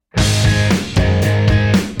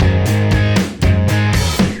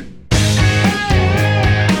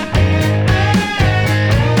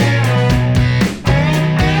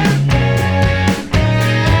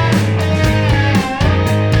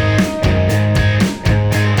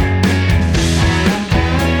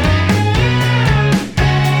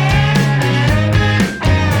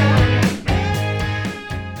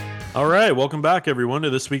welcome back everyone to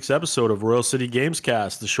this week's episode of Royal City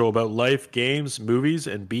Gamescast, the show about life, games, movies,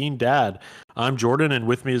 and being dad. I'm Jordan, and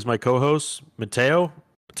with me is my co-host, Mateo.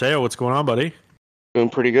 Mateo, what's going on, buddy? Doing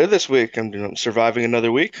pretty good this week. I'm surviving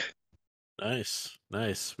another week. Nice,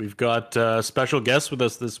 nice. We've got special guests with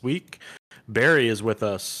us this week. Barry is with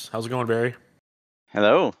us. How's it going, Barry?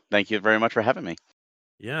 Hello. Thank you very much for having me.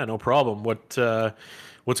 Yeah, no problem. What's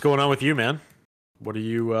going on with you, man? What have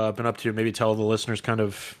you been up to? Maybe tell the listeners kind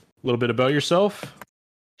of a little bit about yourself.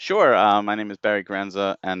 Sure. My name is Barry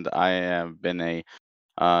Granza, and I have been a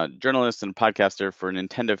journalist and podcaster for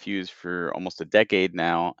Nintendo Fuse for almost a decade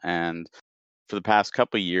now, and for the past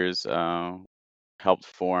couple of years, helped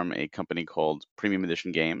form a company called Premium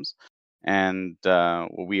Edition Games. And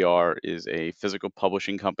what we are is a physical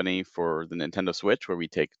publishing company for the Nintendo Switch, where we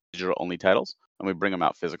take digital-only titles and we bring them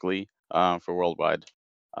out physically for worldwide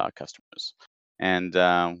customers. And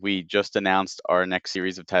we just announced our next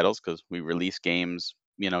series of titles because we release games,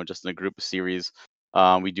 just in a group of series.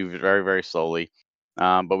 We do very, very slowly.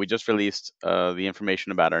 But we just released the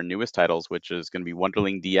information about our newest titles, which is going to be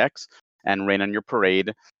Wonderling DX and Rain on Your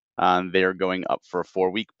Parade. They are going up for a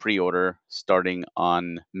 4-week pre-order starting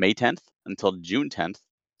on May 10th until June 10th.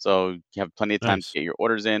 So you have plenty of time to get your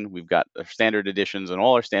orders in. We've got our standard editions, and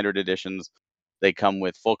all our standard editions, they come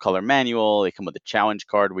with full color manual. They come with a challenge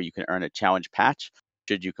card where you can earn a challenge patch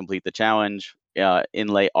should you complete the challenge.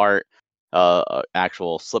 Inlay art,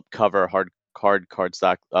 actual slip cover, hard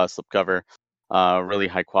cardstock slip cover, really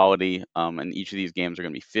high quality. And each of these games are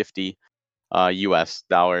going to be $50 US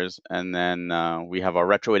dollars. And then we have our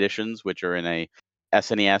retro editions, which are in a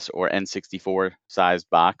SNES or N64 sized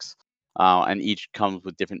box. And each comes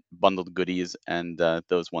with different bundled goodies, and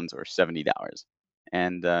those ones are $70.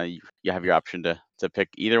 And you have your option to pick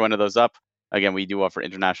either one of those up. Again, we do offer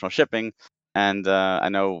international shipping. And I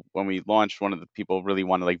know when we launched, one of the people really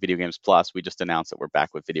wanted like Video Games Plus. We just announced that we're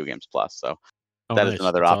back with Video Games Plus. So that is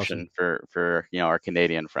another option for our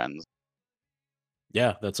Canadian friends.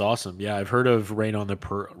 Yeah, that's awesome. Yeah, I've heard of Rain on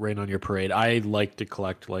Your Parade. I like to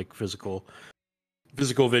collect like physical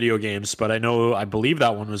video games, but I believe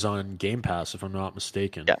that one was on Game Pass, if I'm not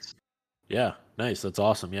mistaken. Yes. Yeah, nice. That's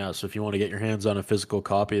awesome. Yeah, so if you want to get your hands on a physical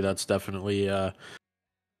copy, that's definitely an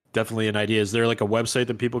idea. Is there like a website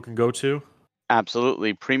that people can go to?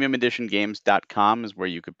 Absolutely. PremiumEditionGames.com is where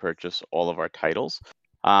you could purchase all of our titles.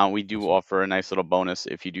 We do offer a nice little bonus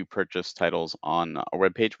if you do purchase titles on our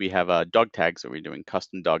webpage. We have dog tags that we're doing,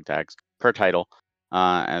 custom dog tags per title,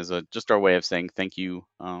 as just our way of saying thank you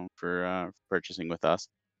for purchasing with us.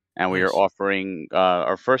 And we are offering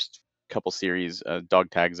our first couple series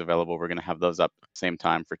dog tags available. We're going to have those up at the same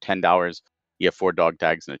time for $10. You have 4 dog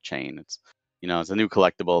tags in a chain. It's it's a new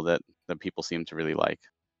collectible that people seem to really like.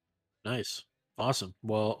 Nice. Awesome.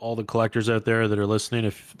 Well, all the collectors out there that are listening,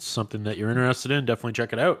 if it's something that you're interested in, definitely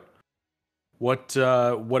check it out. What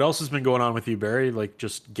else has been going on with you, Barry? Like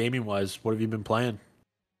just gaming wise, what have you been playing?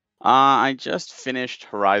 I just finished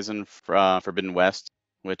Horizon Forbidden West,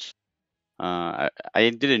 which I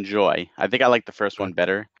did enjoy. I think I liked the first one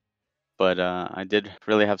better, but I did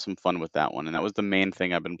really have some fun with that one, and that was the main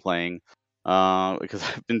thing I've been playing because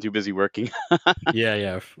I've been too busy working.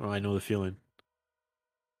 Yeah. I know the feeling.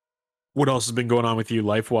 What else has been going on with you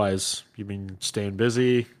life-wise? You've been staying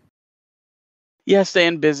busy? Yeah,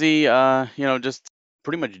 staying busy. Just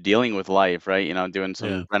pretty much dealing with life, right? Doing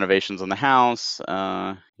some renovations on the house.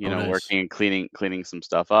 Nice. Working and cleaning some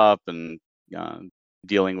stuff up, and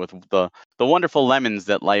dealing with the wonderful lemons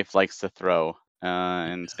that life likes to throw,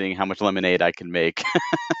 and seeing how much lemonade I can make.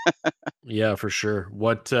 Yeah, for sure.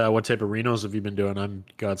 What type of renos have you been doing?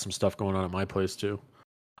 I've got some stuff going on at my place too.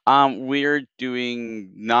 We're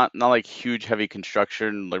doing not like huge heavy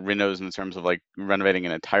construction like renos in terms of like renovating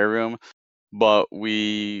an entire room, but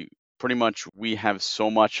we have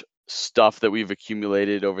so much stuff that we've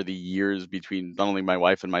accumulated over the years between not only my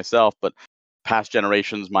wife and myself, but past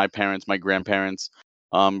generations, my parents, my grandparents,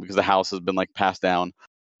 because the house has been like passed down.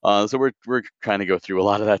 So we're trying to go through a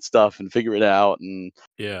lot of that stuff and figure it out, and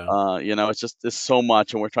there's so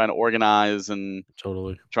much, and we're trying to organize and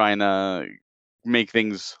totally trying to make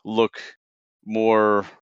things look more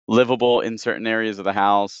livable in certain areas of the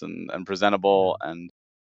house and presentable and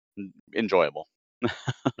enjoyable.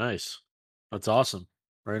 Nice. That's awesome.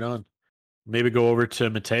 Right on. Maybe go over to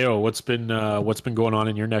Mateo. What's been going on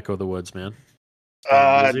in your neck of the woods, man?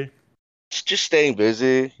 Staying busy? Just staying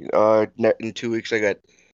busy. In 2 weeks I got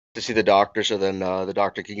to see the doctor, so then the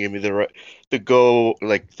doctor can give me the go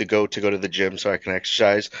to go to the gym so I can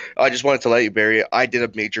exercise. I just wanted to let you, Barry, I did a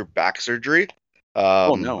major back surgery.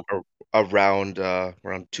 Oh no. Around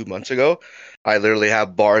 2 months ago. I literally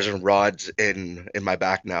have bars and rods in my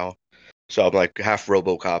back now. so I'm like half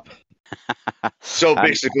RoboCop. So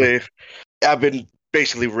basically, I've been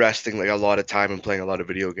basically resting like a lot of time and playing a lot of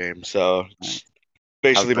video games. So it's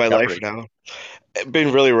How's basically the my life recovery? now. It's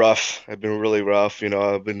been really rough. I've been really rough.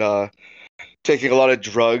 I've been taking a lot of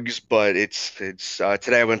drugs, but it's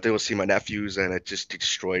today I went to go see my nephews and it just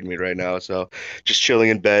destroyed me right now. So just chilling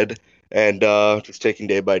in bed and just taking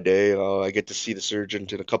day by day. I get to see the surgeon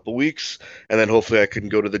in a couple weeks, and then hopefully I can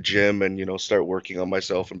go to the gym and start working on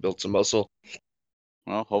myself and build some muscle.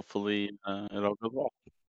 Well, hopefully it all goes well.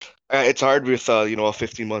 It's hard with a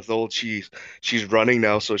 15-month-old. She's running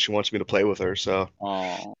now, so she wants me to play with her. So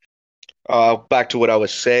Oh, back to what I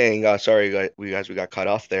was saying. Sorry, we got cut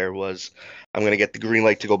off there. Was I'm gonna get the green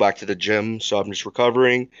light to go back to the gym, so I'm just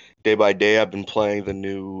recovering day by day. I've been playing the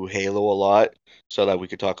new Halo a lot, so that we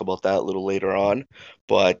could talk about that a little later on.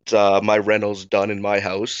 But my reno's done in my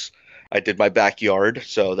house. I did my backyard,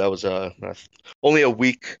 so that was only a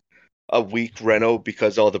week reno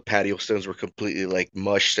because all the patio stones were completely like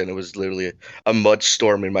mushed and it was literally a mud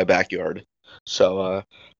storm in my backyard. So I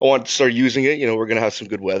wanted to start using it. We're gonna have some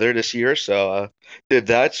good weather this year, so did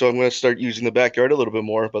that. So I'm gonna start using the backyard a little bit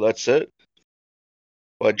more. But that's it.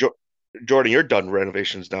 Well, Jordan, you're done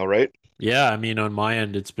renovations now, right? Yeah, I mean, on my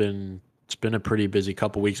end, it's been a pretty busy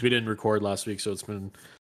couple weeks. We didn't record last week, so it's been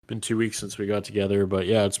 2 weeks since we got together. But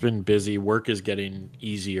yeah, it's been busy. Work is getting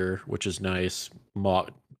easier, which is nice. A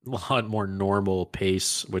lot more normal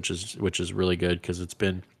pace, which is really good because it's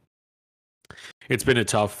been a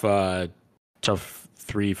tough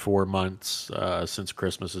 3-4 months since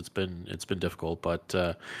Christmas. It's been difficult,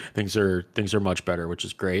 but things are much better, which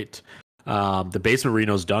is great. The basement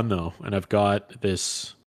reno's done though, and I've got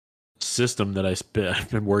this system that I've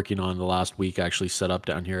been working on the last week actually set up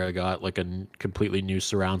down here. I got like a completely new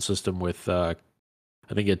surround system with I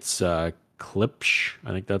think it's Klipsch. I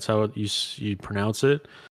think that's how you pronounce it.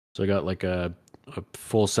 So I got like a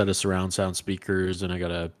full set of surround sound speakers, and I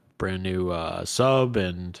got a brand new sub,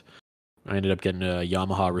 and I ended up getting a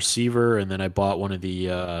Yamaha receiver, and then I bought one of the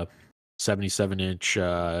 77-inch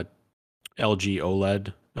LG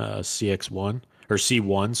OLED CX1 or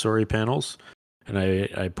C1, sorry, panels, and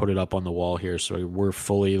I put it up on the wall here, so we're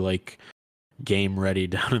fully like game ready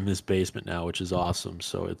down in this basement now, which is awesome.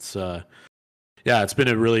 So it's yeah, it's been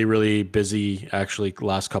a really really busy actually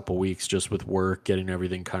last couple weeks just with work, getting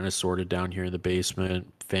everything kind of sorted down here in the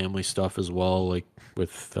basement, family stuff as well, like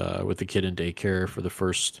with the kid in daycare for the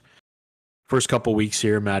first couple weeks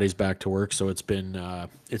here. Maddie's back to work, so it's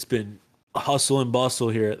been hustle and bustle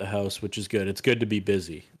here at the house, which is good. It's good to be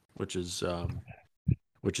busy, which is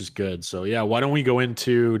good. So yeah, why don't we go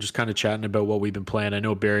into just kind of chatting about what we've been playing? I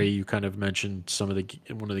know Barry, you kind of mentioned one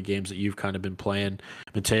of the games that you've kind of been playing.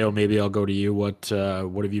 Mateo, maybe I'll go to you. What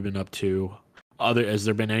have you been up to? Has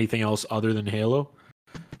there been anything else other than Halo?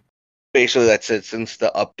 Basically, that's it. Since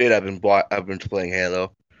the update, I've been playing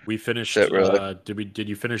Halo. We finished. That's it, really. Did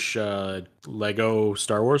you finish Lego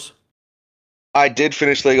Star Wars? I did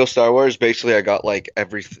finish Lego Star Wars. Basically, I got like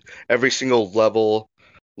every single level,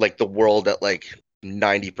 like the world at like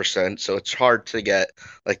 90%. So it's hard to get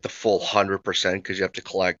like the full 100% because you have to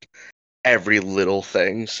collect every little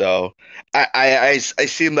thing. So I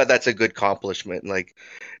assume that that's a good accomplishment. Like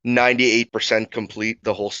 98% complete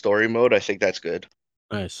the whole story mode. I think that's good.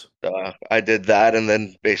 Nice. I did that, and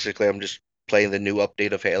then basically I'm just playing the new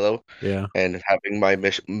update of Halo Yeah. and having my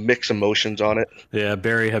mix emotions on it. Yeah,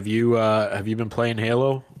 Barry, have you been playing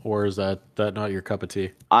Halo, or is that not your cup of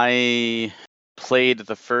tea? I played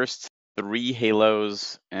the first 3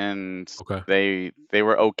 Halos, and Okay. they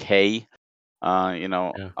were okay.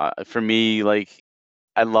 Yeah. For me, like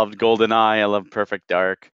I loved GoldenEye, I loved Perfect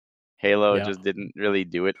Dark. Halo Yeah. just didn't really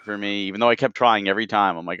do it for me, even though I kept trying every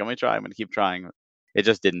time. I'm like, I'm gonna keep trying. It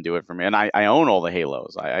just didn't do it for me. And I own all the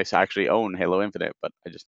Halos. I actually own Halo Infinite, but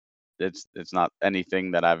it's not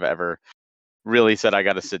anything that I've ever really said I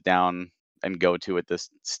got to sit down and go to at this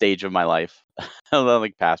stage of my life.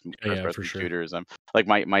 Like past Yeah, for first-person sure. shooters, I'm like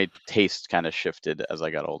my taste kind of shifted as I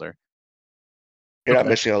got older. You're not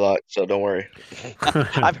Okay. missing a lot, so don't worry.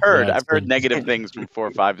 I've heard Yeah, I've heard negative things from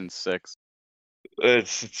 4, 5, and 6.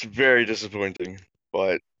 It's very disappointing,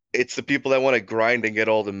 but it's the people that want to grind and get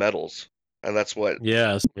all the medals, and that's what.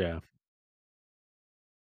 yes, yeah.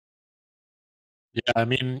 Yeah, I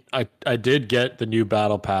mean, I did get the new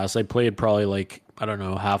battle pass. I played probably like, I don't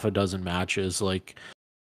know, half a dozen matches. Like,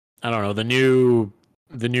 I don't know, the new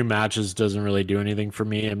matches doesn't really do anything for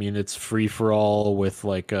me. I mean, it's free for all with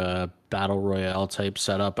like a battle royale type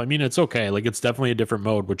setup. I mean, it's okay. Like, it's definitely a different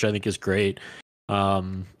mode, which I think is great.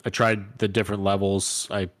 I tried the different levels.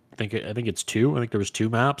 I think it's two. I think there was two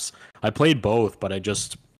maps. I played both, but I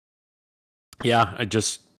just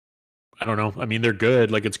I don't know. I mean, they're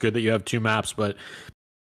good. Like, it's good that you have 2 maps, but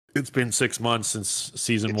it's been 6 months since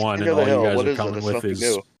season 1, King and of the all you Hill. guys What are is it? coming It's with nothing is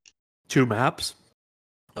new. 2 maps.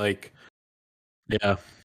 Like, yeah.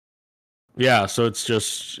 Yeah, so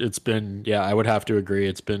it's been, yeah, I would have to agree.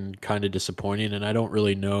 It's been kind of disappointing, and I don't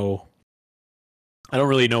really know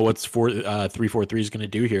what's 343 is going to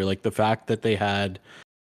do here. Like, the fact that they had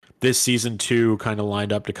this season 2 kind of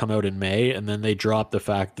lined up to come out in May, and then they dropped the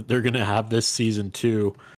fact that they're going to have this season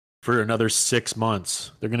 2 for another 6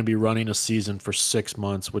 months. They're going to be running a season for 6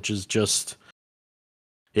 months, which is just,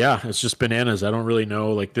 yeah, it's just bananas. I don't really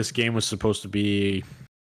know. Like, this game was supposed to be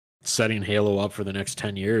setting Halo up for the next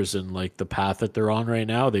 10 years, and like the path that they're on right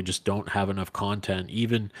now, they just don't have enough content.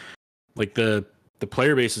 Even like the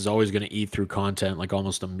player base is always going to eat through content like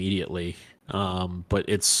almost immediately. But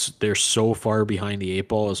they're so far behind the 8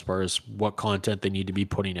 ball as far as what content they need to be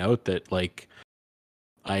putting out that like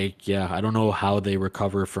I don't know how they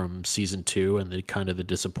recover from season 2 and the kind of the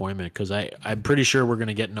disappointment, because I'm pretty sure we're going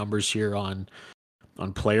to get numbers here on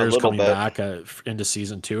players little coming bit. back into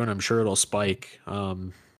season 2, and I'm sure it'll spike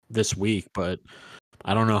this week, but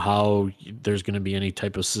I don't know how there's going to be any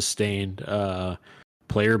type of sustained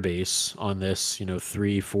player base on this,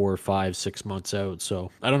 3, 4, 5, 6 months out.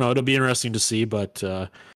 So I don't know. It'll be interesting to see, but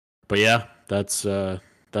yeah, that's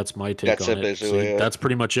my take That's on it, it. basically. So that's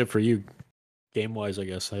pretty much it for you, game wise, I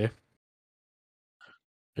guess. Hey,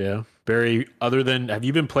 yeah, Barry. Have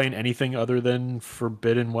you been playing anything other than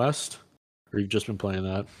Forbidden West, or you've just been playing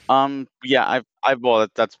that? Yeah, well,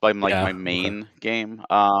 that's like my Yeah, my okay. main game.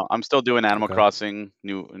 I'm still doing Animal Okay. Crossing,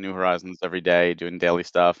 New Horizons every day, doing daily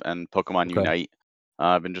stuff, and Pokemon Okay. Unite.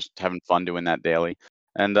 I've been just having fun doing that daily,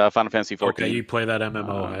 and Final Fantasy 14. Okay, you play that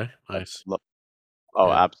MMO, hey? Nice. Oh,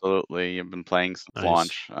 Yeah. absolutely! I've been playing since Nice.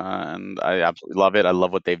 launch, and I absolutely love it. I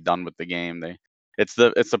love what they've done with the game. It's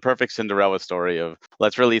the perfect Cinderella story of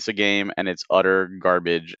let's release a game and it's utter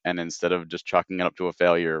garbage, and instead of just chalking it up to a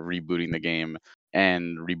failure, rebooting the game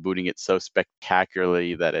and rebooting it so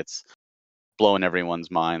spectacularly that it's blowing everyone's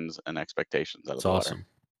minds and expectations out of It's the water. awesome.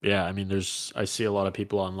 Yeah, I mean, I see a lot of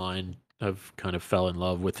people online have kind of fell in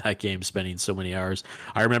love with that game, spending so many hours.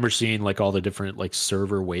 I remember seeing like all the different like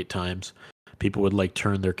server wait times. People would like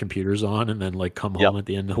turn their computers on and then like come home at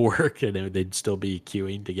the end of work, and they'd still be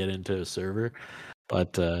queuing to get into a server.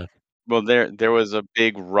 But Well, there was a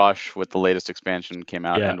big rush with the latest expansion came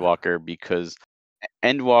out, yeah, Endwalker, because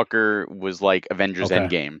Endwalker was like Avengers okay,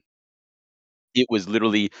 Endgame. It was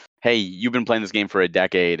literally, hey, you've been playing this game for a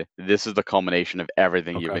decade. This is the culmination of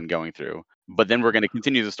everything you've okay, been going through. But then we're going to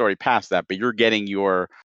continue the story past that. But you're getting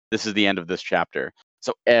this is the end of this chapter.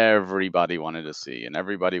 So everybody wanted to see, and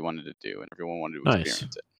everybody wanted to do, and everyone wanted to nice.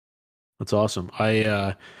 experience it. That's awesome.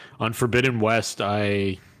 I on Forbidden West,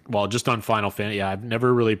 just on Final Fantasy. Yeah, I've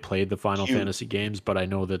never really played the Final Fantasy games, but I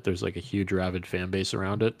know that there's like a huge rabid fan base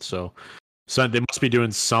around it. So they must be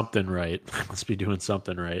doing something right.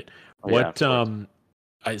 Oh, yeah,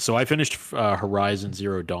 What I finished Horizon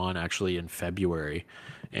Zero Dawn actually in February,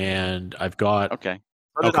 and I've got okay.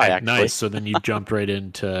 So did I, actually. Nice. So then you jumped right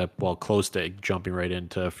into close to jumping right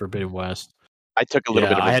into Forbidden West. I took a little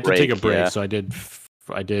bit of a break. I had to take a break, yeah. so I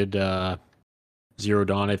did Zero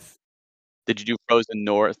Dawn. Did you do Frozen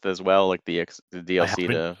North as well, like the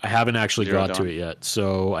DLC I haven't actually Zero got Dawn? to it yet,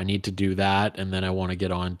 so I need to do that, and then I want to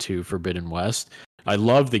get on to Forbidden West. I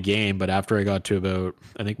love the game, but after I got to about,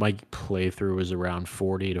 I think my playthrough was around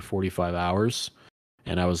 40 to 45 hours,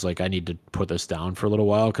 and I was like, I need to put this down for a little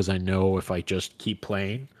while, because I know if I just keep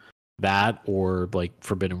playing that or like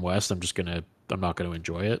Forbidden West, I'm not gonna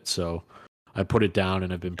enjoy it. So I put it down,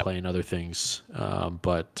 and I've been playing other things.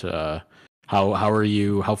 But how are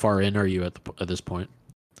you? How far in are you at this point?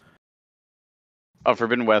 Oh,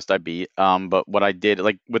 Forbidden West I beat. But what I did,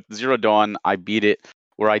 like with Zero Dawn, I beat it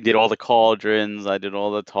where I did all the cauldrons, I did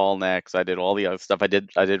all the tall necks, I did all the other stuff. I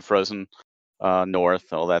did Frozen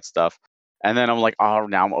North, all that stuff. And then I'm like, oh,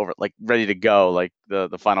 now I'm over, like ready to go. Like the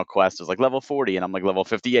final quest is like level 40, and I'm like level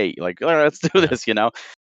 58. Like, all right, let's do this,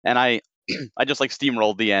 And I I just like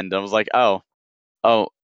steamrolled the end. I was like, oh,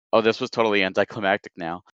 this was totally anticlimactic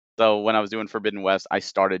now. So when I was doing Forbidden West, I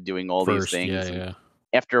started doing all these things, and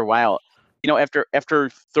after a while,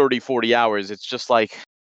 after 30, 40 hours, it's just like,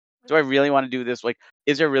 do I really want to do this? Like,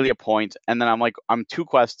 is there really a point? And then I'm 2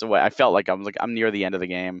 quests away. I felt like I'm near the end of the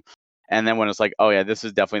game. And then when it's like, oh yeah, this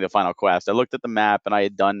is definitely the final quest. I looked at the map and I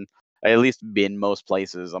at least been most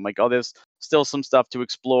places. I'm like, oh, there's still some stuff to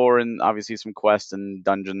explore, and obviously some quests and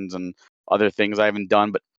dungeons and other things I haven't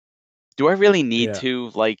done. But do I really need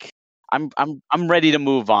to? Like, I'm ready to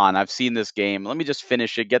move on. I've seen this game. Let me just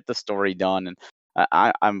finish it, get the story done, and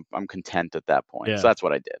I'm content at that point. So that's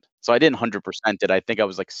what I did. So I didn't 100% it. I think I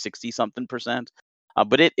was like 60 something percent.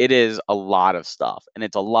 But it is a lot of stuff, and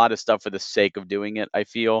it's a lot of stuff for the sake of doing it, I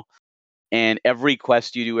feel. And every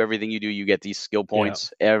quest you do, everything you do, you get these skill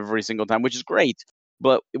points every single time, which is great.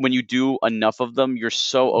 But when you do enough of them, you're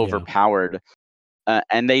so overpowered.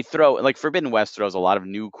 And they throw, like, Forbidden West throws a lot of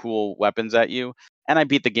new cool weapons at you. And I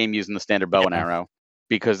beat the game using the standard bow and arrow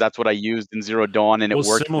because that's what I used in Zero Dawn, and it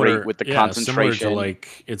worked great with the concentration.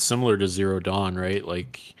 It's similar to Zero Dawn, right?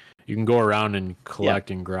 Like, you can go around and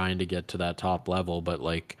collect and grind to get to that top level, but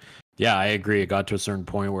like, yeah, I agree. It got to a certain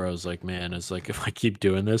point where I was like, man, it's like, if I keep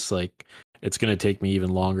doing this, like, it's going to take me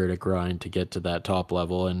even longer to grind to get to that top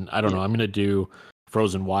level. And I don't know, I'm going to do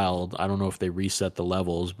Frozen Wild. I don't know if they reset the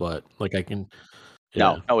levels, but like, I can.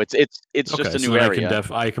 Yeah. No, it's just a new area.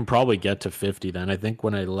 I can probably get to 50 then. I think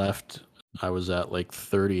when I left, I was at like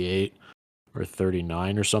 38 or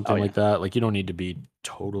 39 or something like that. Like, you don't need to be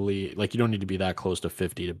you don't need to be that close to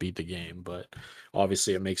 50 to beat the game, but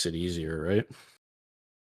obviously it makes it easier, right?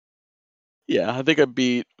 Yeah, I think I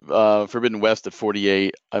beat Forbidden West at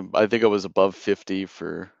 48. I think I was above 50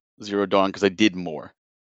 for Zero Dawn because I did more.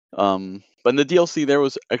 But in the DLC there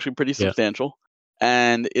was actually pretty substantial.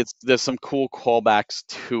 And there's some cool callbacks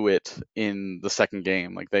to it in the second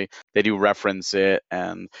game. Like they do reference it,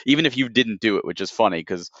 and even if you didn't do it, which is funny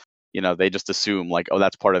because they just assume like, oh,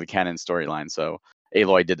 that's part of the canon storyline. So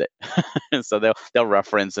Aloy did it, so they'll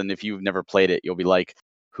reference, and if you've never played it, you'll be like,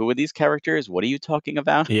 who are these characters? What are you talking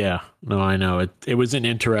about? Yeah, no, I know it was an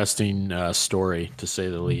interesting story to say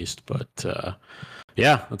the least, but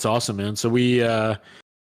yeah, that's awesome, man. So we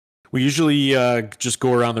usually just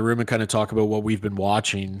go around the room and kind of talk about what we've been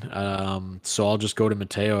watching. So I'll just go to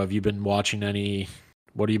Mateo. Have you been watching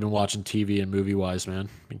what have you been watching TV and movie wise, man?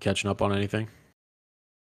 Been catching up on anything?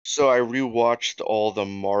 So I rewatched all the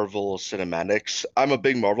Marvel cinematics. I'm a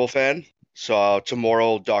big Marvel fan. So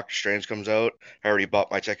tomorrow Doctor Strange comes out. I already bought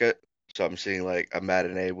my ticket. So I'm seeing like a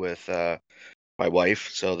matinee with my wife,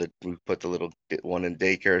 so that we put the little one in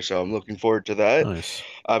daycare. So I'm looking forward to that. Nice.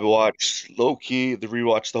 I've watched Loki,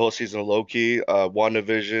 rewatched the whole season of Loki,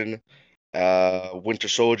 WandaVision, Winter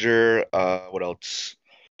Soldier, what else?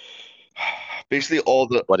 Basically all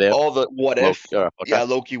the what if.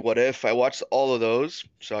 Loki What If. I watched all of those,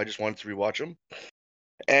 so I just wanted to rewatch them.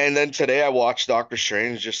 And then today I watched Doctor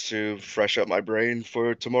Strange just to fresh up my brain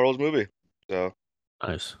for tomorrow's movie. So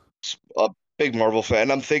nice. A big Marvel fan.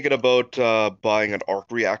 I'm thinking about buying an arc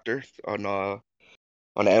reactor on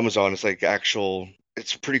Amazon. It's like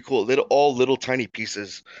it's pretty cool. Little tiny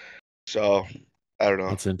pieces. So I don't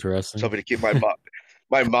know. That's interesting. Something to keep my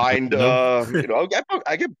mind.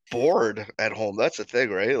 I get bored at home. That's the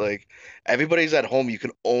thing, right? Like everybody's at home. You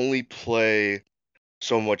can only play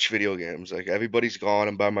so much video games. Like everybody's gone.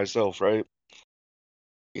 I'm by myself, right?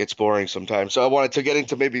 It gets boring sometimes. So I wanted to get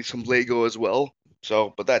into maybe some Lego as well.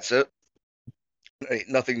 So, but that's it.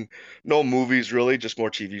 Nothing, no movies really, just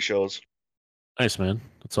more TV shows. Nice, man.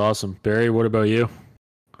 That's awesome. Barry, what about you?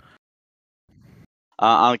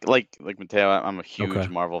 Like Mateo, I'm a huge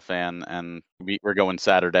Marvel fan, and we're going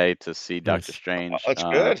Saturday to see Doctor Strange. That's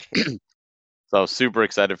good. So super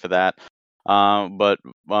excited for that. But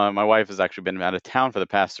my wife has actually been out of town for the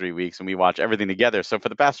past 3 weeks, and we watch everything together. So for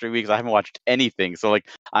the past 3 weeks, I haven't watched anything. So like,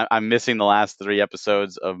 I'm missing the last 3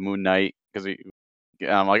 episodes of Moon Knight because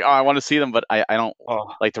I'm like, oh, I want to see them, but I don't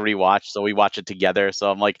like to rewatch. So we watch it together. So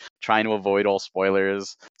I'm like trying to avoid all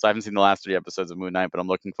spoilers. So I haven't seen the last 3 episodes of Moon Knight, but I'm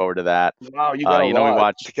looking forward to that. Wow, you got a lot we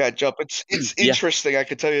watch to catch up. It's interesting. I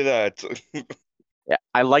can tell you that. Yeah,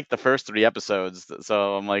 I like the first 3 episodes,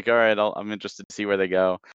 so I'm like, all right, I'm interested to see where they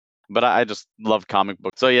go. But I just love comic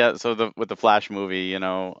books. So yeah, with the Flash movie,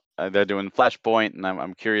 they're doing Flashpoint, and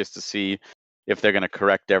I'm curious to see if they're going to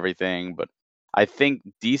correct everything. But I think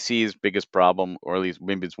DC's biggest problem, or at least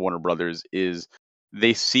maybe it's Warner Brothers, is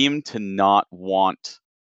they seem to not want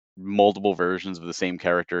multiple versions of the same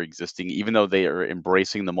character existing, even though they are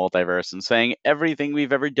embracing the multiverse and saying everything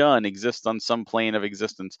we've ever done exists on some plane of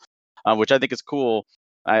existence, which I think is cool.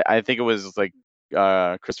 I think it was like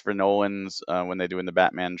Christopher Nolan's when they do in the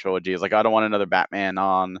Batman trilogy is like, I don't want another Batman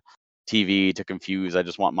on TV to confuse. I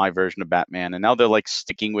just want my version of Batman. And now they're like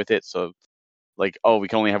sticking with it. So like, oh, we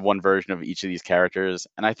can only have one version of each of these characters.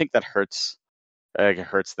 And I think that hurts. It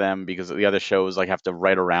hurts them because the other shows like have to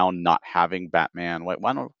write around not having Batman.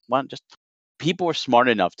 Why don't just people are smart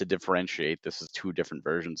enough to differentiate this as 2 different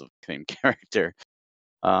versions of the same character.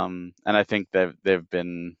 And I think that they've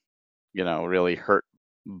been, really hurt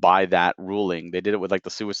by that ruling. They did it with like the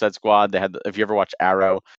Suicide Squad. They had, if you ever watch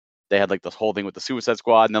Arrow, they had like this whole thing with the Suicide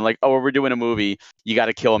Squad, and then like, oh, we're doing a movie, you got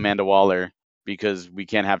to kill Amanda Waller because we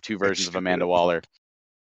can't have 2 versions of Amanda Waller.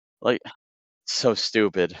 Like, so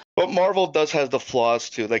stupid. But Marvel does have the flaws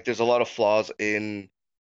too. Like there's a lot of flaws in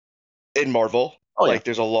Marvel. Oh yeah. Like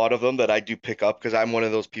there's a lot of them that I do pick up because I'm one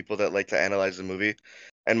of those people that like to analyze the movie,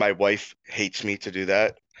 and my wife hates me to do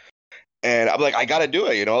that. And I'm like, I gotta do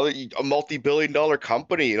it, a multi-billion-dollar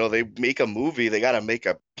company, they make a movie, they gotta make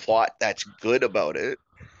a plot that's good about it.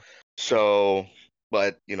 So,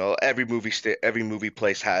 but every movie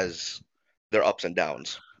place has their ups and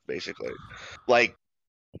downs, basically. Like,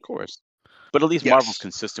 of course, but at least yes, Marvel's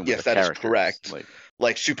consistent with yes, the that is characters. correct.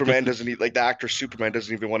 Like Superman doesn't need, like the actor Superman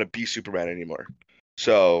doesn't even want to be Superman anymore.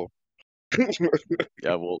 So,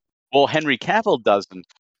 yeah, well, Henry Cavill doesn't,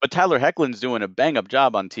 but Tyler Hoechlin's doing a bang-up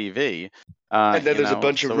job on TV. and then there's a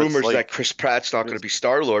bunch of rumors like, that Chris Pratt's not going to be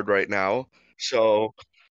Star-Lord right now. So.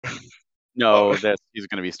 No, he's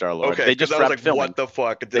going to be Star-Lord. Okay, they just I was like, filming. what the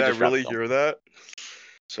fuck? Did I really hear that?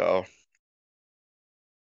 So.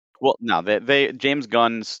 Well, no, James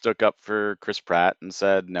Gunn stuck up for Chris Pratt and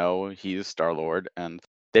said no, he's Star-Lord, and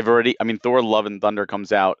they've already. I mean, Thor: Love and Thunder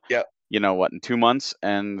comes out. Yeah. In 2 months,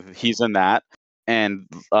 and he's in that. And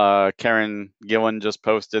Karen Gillan just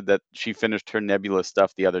posted that she finished her Nebula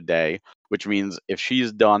stuff the other day, which means if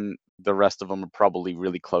she's done, the rest of them are probably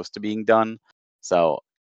really close to being done. So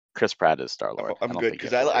Chris Pratt is Star-Lord. I'm good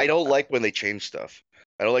because I don't like when they change stuff.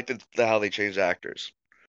 I don't like how they change actors.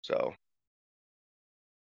 So.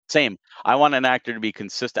 Same. I want an actor to be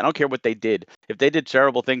consistent. I don't care what they did. If they did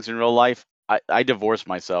terrible things in real life, I divorce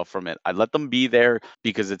myself from it. I let them be there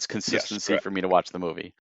because it's consistency for me to watch the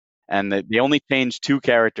movie. And they only changed 2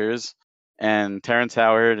 characters, and Terrence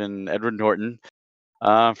Howard and Edward Norton,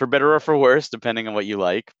 for better or for worse, depending on what you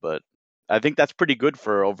like. But I think that's pretty good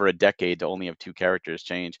for over a decade to only have 2 characters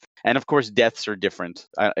change. And of course, deaths are different.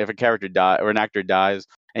 If a character dies or an actor dies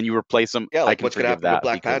and you replace them, yeah, like I can what's gonna forgive happen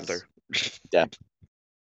that. with Black Panther? Yeah.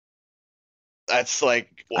 That's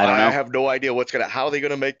like I don't know. I have no idea how are they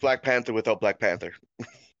gonna make Black Panther without Black Panther?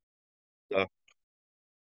 So.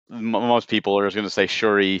 Most people are going to say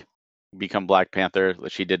Shuri become Black Panther,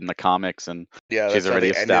 like she did in the comics, and she's already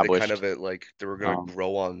established. Kind of it, like they were going to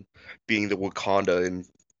grow on being the Wakanda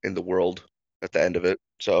in the world at the end of it.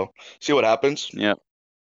 So see what happens. Yeah.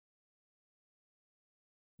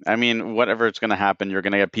 I mean, whatever it's going to happen, you're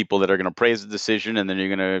going to get people that are going to praise the decision, and then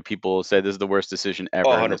you're going to people say this is the worst decision ever,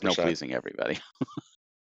 and there's no pleasing everybody.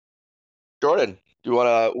 Jordan, do you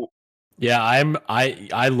want to? Yeah,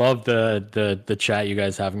 I love the chat you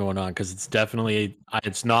guys have going on because it's definitely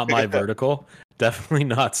it's not my vertical, definitely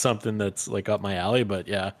not something that's like up my alley. But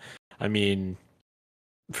yeah, I mean,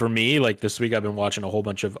 for me, like this week I've been watching a whole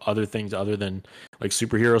bunch of other things other than like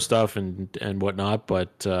superhero stuff and whatnot.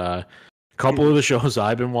 But a couple of the shows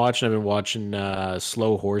I've been watching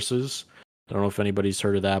Slow Horses. I don't know if anybody's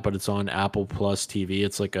heard of that, but it's on Apple Plus TV.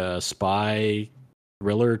 It's like a spy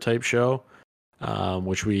thriller type show.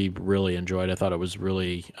 Which we really enjoyed. I thought it was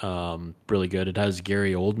really, really good. It has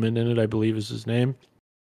Gary Oldman in it, I believe is his name.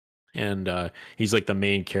 And he's like the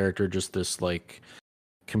main character, just this like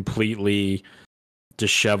completely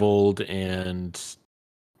disheveled and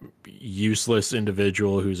useless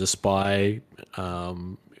individual who's a spy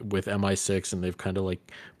with MI6, and they've kind of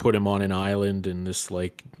like put him on an island in this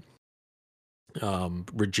like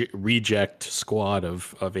reject squad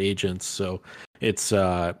of agents. So it's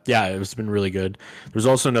it's been really good. There's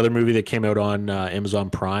also another movie that came out on Amazon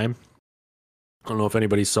Prime. I don't know if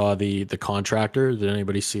anybody saw the Contractor. Did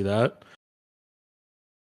anybody see that?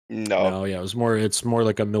 No, yeah, it's more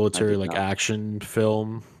like a military like action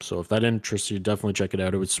film. So if that interests you, definitely check it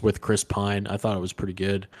out. It was with Chris Pine. I thought it was pretty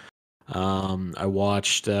good. I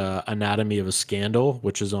watched Anatomy of a Scandal,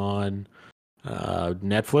 which is on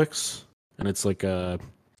Netflix. And it's like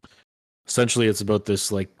essentially it's about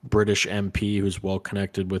this like British MP who's well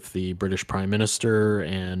connected with the British Prime Minister,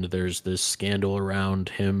 and there's this scandal around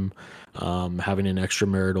him having an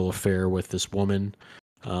extramarital affair with this woman.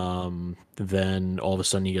 Then all of a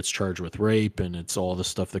sudden he gets charged with rape, and it's all the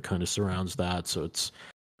stuff that kind of surrounds that. So it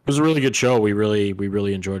was a really good show. We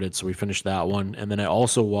really enjoyed it. So we finished that one, and then I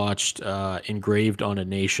also watched Engraved on a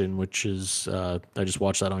Nation, which is I just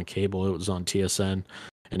watched that on cable. It was on TSN.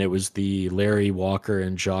 And it was the Larry Walker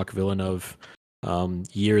and Jacques Villeneuve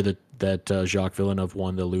year that Jacques Villeneuve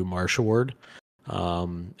won the Lou Marsh Award.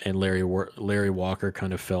 And Larry Walker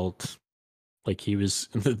kind of felt like he was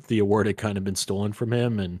the award had kind of been stolen from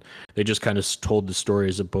him, and they just kind of told the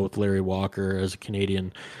stories of both Larry Walker as a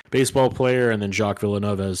Canadian baseball player and then Jacques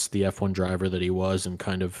Villeneuve as the F1 driver that he was, and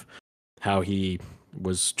kind of how he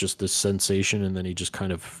was just this sensation, and then he just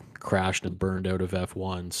kind of crashed and burned out of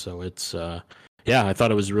F1. So it's yeah, I thought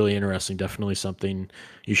it was really interesting. Definitely something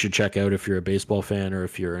you should check out if you're a baseball fan or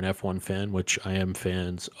if you're an F1 fan, which I am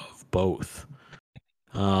fans of both.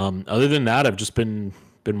 Other than that, I've just been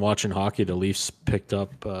watching hockey. The Leafs picked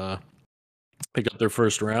up their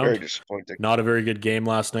first Very round. disappointing. Not a very good game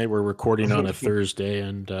last night. We're recording on a Thursday,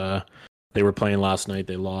 and they were playing last night.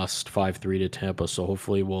 They lost 5-3 to Tampa. So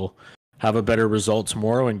hopefully we'll have a better result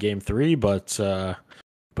tomorrow in Game 3. But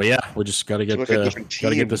yeah, we just got to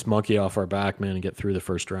get this monkey off our back, man, and get through the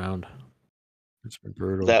first round. It's been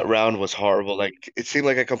brutal. That round was horrible. Like it seemed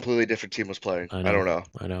like a completely different team was playing. I don't know.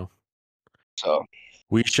 I know. So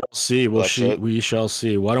we shall see. We shall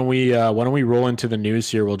see. Why don't we roll into the news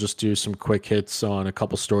here? We'll just do some quick hits on a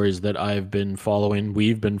couple stories that I've been following.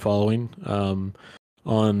 We've been following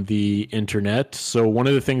on the internet. So one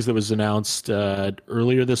of the things that was announced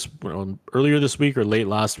earlier this week or late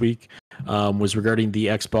last week was regarding the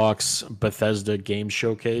Xbox Bethesda Game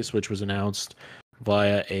Showcase, which was announced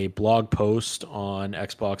via a blog post on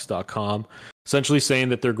Xbox.com, essentially saying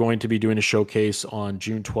that they're going to be doing a showcase on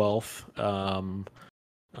June 12th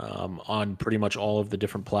on pretty much all of the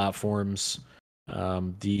different platforms.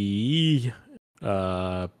 The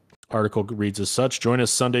article reads as such: join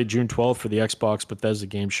us Sunday, June 12th for the Xbox Bethesda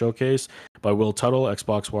Game Showcase by Will Tuttle,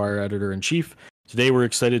 Xbox Wire Editor-in-Chief. Today, we're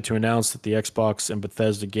excited to announce that the Xbox and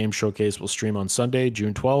Bethesda Game Showcase will stream on Sunday,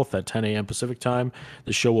 June 12th at 10 a.m. Pacific Time.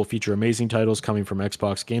 The show will feature amazing titles coming from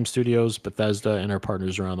Xbox Game Studios, Bethesda, and our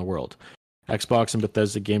partners around the world. Xbox and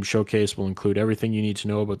Bethesda Game Showcase will include everything you need to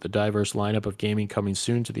know about the diverse lineup of gaming coming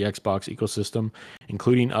soon to the Xbox ecosystem,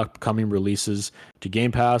 including upcoming releases to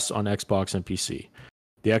Game Pass on Xbox and PC.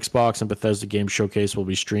 The Xbox and Bethesda Game Showcase will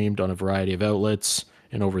be streamed on a variety of outlets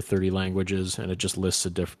in over 30 languages, and it just lists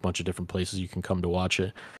a bunch of different places you can come to watch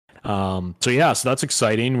it. So that's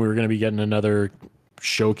exciting. We're going to be getting another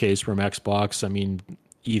showcase from Xbox. I mean,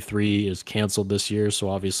 E3 is canceled this year, so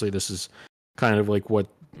obviously this is kind of like what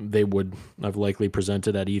they would have likely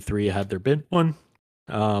presented at E3 had there been one.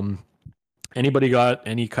 Anybody got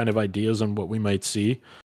any kind of ideas on what we might see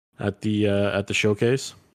at the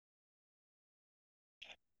showcase?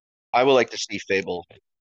 I would like to see Fable.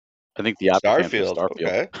 I think the Starfield.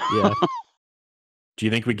 Okay. Yeah. Do you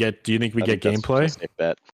think we get gameplay? Safe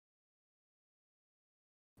bet.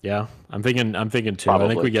 Yeah, I'm thinking too. Probably. I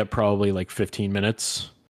think we get probably like 15 minutes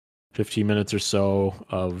or so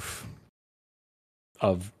of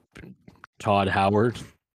Todd Howard.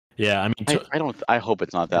 Yeah, I mean, I hope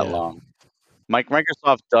it's not that long.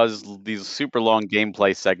 Microsoft does these super long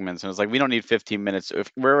gameplay segments, and it's like, we don't need 15 minutes. If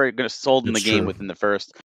we're going to sold in the game within the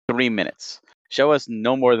first 3 minutes, show us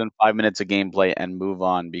no more than 5 minutes of gameplay and move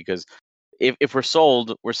on. Because if we're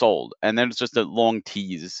sold, we're sold, and then it's just a long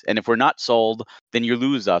tease. And if we're not sold, then you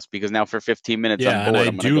lose us, because now for 15 minutes, I'm bored.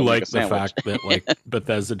 And I do like the fact that like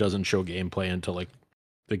Bethesda doesn't show gameplay until like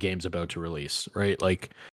the game's about to release, right?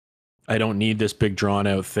 Like, I don't need this big drawn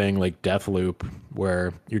out thing like Deathloop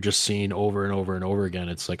where you're just seeing over and over and over again.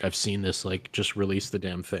 It's like, I've seen this, like, just release the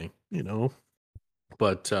damn thing, you know?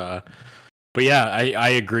 But yeah, I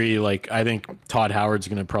agree. Like, I think Todd Howard's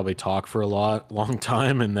going to probably talk for a long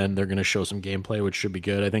time, and then they're going to show some gameplay, which should be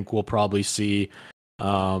good. I think we'll probably see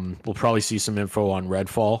some info on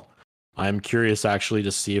Redfall. I'm curious actually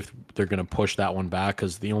to see if they're going to push that one back,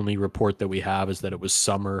 because the only report that we have is that it was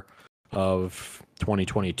summer of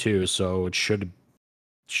 2022, so it should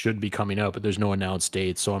be coming out, but there's no announced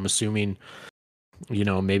date. So I'm assuming,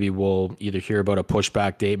 maybe we'll either hear about a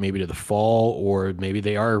pushback date, maybe to the fall, or maybe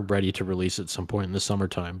they are ready to release at some point in the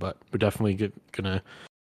summertime. But we're definitely gonna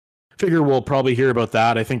figure we'll probably hear about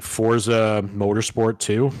that. I think Forza Motorsport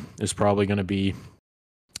 2 is probably going to be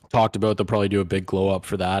talked about. They'll probably do a big glow up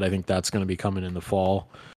for that. I think that's going to be coming in the fall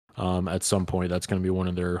at some point. That's going to be one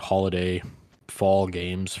of their holiday fall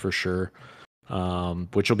games for sure,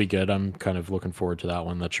 which will be good. I'm kind of looking forward to that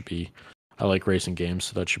one. I like racing games,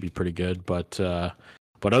 so that should be pretty good. But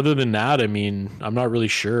other than that, I mean, I'm not really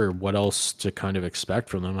sure what else to kind of expect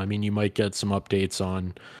from them. I mean, you might get some updates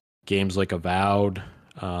on games like Avowed.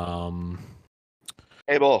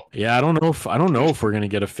 Fable. Yeah, I don't know if we're gonna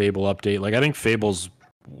get a Fable update. Like, I think Fable's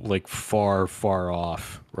like far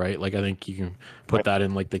off, right? Like, I think you can put that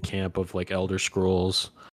in like the camp of like Elder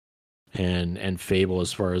Scrolls and Fable,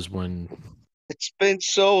 as far as when. It's been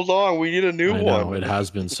so long. We need a new one. It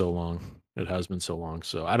has been so long.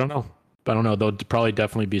 So I don't know. There'll probably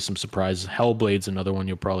definitely be some surprises. Hellblade's another one.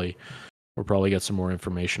 We'll probably get some more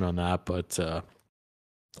information on that. But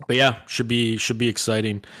yeah, should be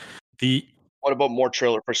exciting. What about more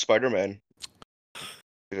trailer for Spider-Man?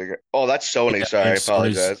 Oh, that's Sony. Yeah, sorry, I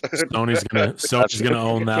apologize. Sony's gonna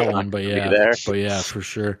own that one. But yeah, for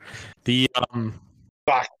sure.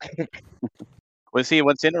 Well, see,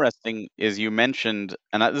 what's interesting is you mentioned,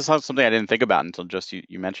 and this is something I didn't think about until just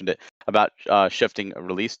you mentioned it, about shifting a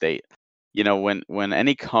release date. when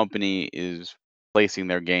any company is placing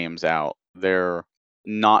their games out, they're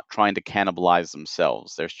not trying to cannibalize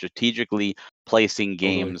themselves. They're strategically placing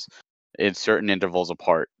Totally. games in certain intervals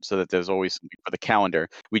apart so that there's always something for the calendar.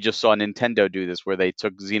 We just saw Nintendo do this where they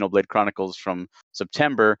took Xenoblade Chronicles from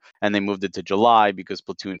September and they moved it to July because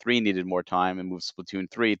Splatoon 3 needed more time and moved Splatoon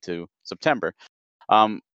 3 to September.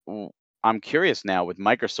 I'm curious now with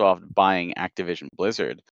Microsoft buying Activision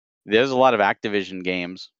Blizzard. There's a lot of Activision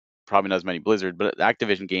games, probably not as many Blizzard, but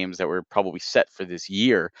Activision games that were probably set for this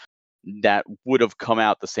year that would have come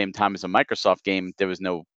out the same time as a Microsoft game. There was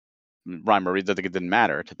no rhyme or reason. I think it didn't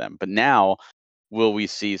matter to them. But now, will we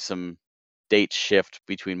see some date shift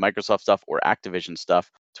between Microsoft stuff or Activision stuff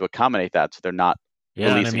to accommodate that, so they're not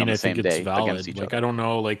releasing on the same I think it's day valid. against each Like, other? I don't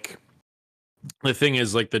know. Like, the thing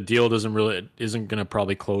is, like, the deal isn't going to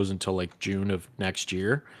probably close until like June of next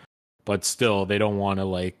year. But still, they don't want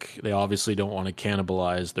to they obviously don't want to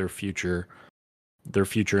cannibalize their future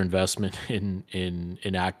investment in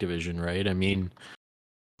Activision, right? I mean,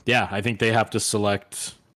 yeah, I think they have to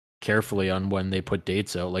select carefully on when they put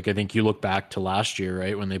dates out. Like, I think you look back to last year,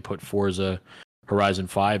 right, when they put Forza Horizon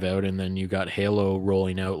 5 out, and then you got Halo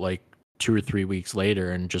rolling out like 2 or 3 weeks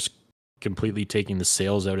later, and just completely taking the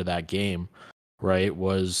sales out of that game, right,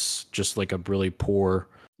 was just like a really poor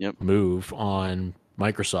move on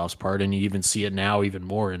Microsoft's part. And you even see it now even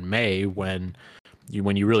more in May when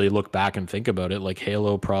you really look back and think about it, like,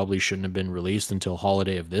 Halo probably shouldn't have been released until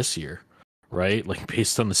holiday of this year, right? Like,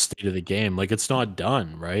 based on the state of the game, like, it's not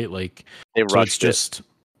done, right? Like, they so it's rushed just it.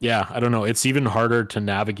 Yeah, I don't know. It's even harder to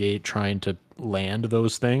navigate trying to land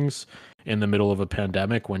those things in the middle of a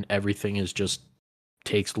pandemic when everything is just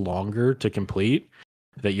takes longer to complete,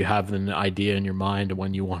 that you have an idea in your mind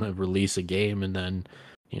when you want to release a game, and then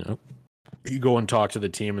you go and talk to the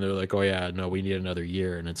team and they're like, oh yeah, no, we need another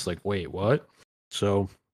year, and it's like, wait, what? So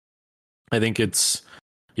I think it's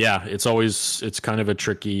kind of a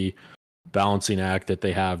tricky balancing act that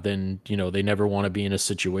they have. Then they never want to be in a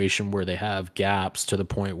situation where they have gaps to the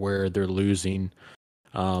point where they're losing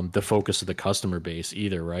the focus of the customer base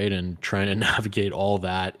either, right? And trying to navigate all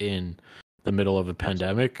that in the middle of a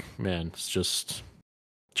pandemic, man, it's just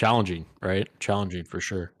challenging, right? Challenging for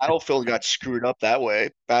sure. Battlefield got screwed up that way.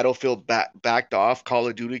 Battlefield backed off. Call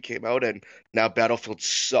of Duty came out, and now Battlefield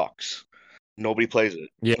sucks. Nobody plays it.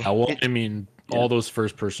 Yeah, well, I mean, all those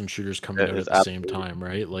first-person shooters coming out at the same time,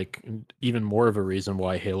 right? Like, even more of a reason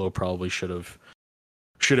why Halo probably should have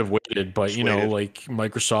waited. But like,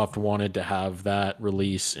 Microsoft wanted to have that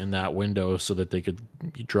release in that window so that they could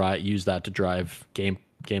use that to drive Game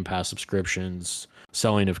Pass subscriptions,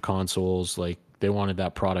 selling of consoles. Like, they wanted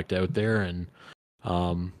that product out there, and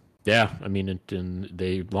yeah, I mean, and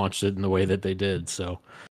they launched it in the way that they did. So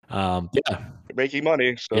yeah, they're making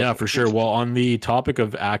money. So. Yeah, for sure. Well, on the topic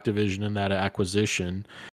of Activision and that acquisition,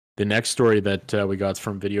 the next story that we got is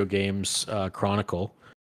from Video Games Chronicle,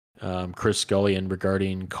 Chris Scullion,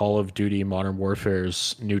 regarding Call of Duty Modern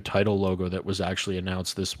Warfare's new title logo that was actually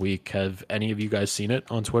announced this week. Have any of you guys seen it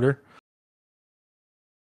on Twitter?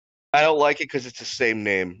 I don't like it because it's the same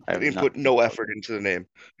name. I didn't put no effort into the name.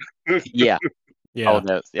 Yeah. Yeah.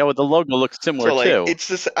 Well, the logo looks similar too. It's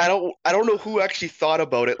this. I don't know who actually thought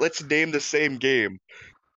about it. Let's name the same game.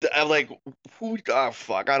 I'm like, who? Oh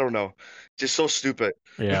fuck! I don't know. Just so stupid.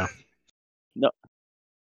 Yeah. No.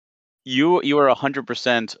 You are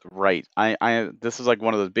 100% right. This is like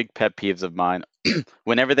one of those big pet peeves of mine.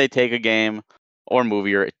 Whenever they take a game or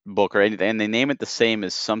movie or book or anything and they name it the same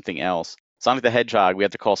as something else. Sonic the Hedgehog, we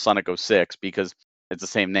have to call Sonic 06 because it's the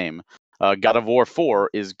same name. God of War 4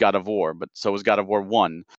 is God of War, but so is God of War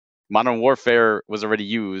 1. Modern Warfare was already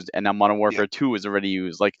used, and now Modern Warfare 2 is already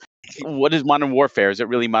used. Like, what is Modern Warfare? Is it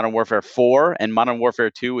really Modern Warfare 4? And Modern Warfare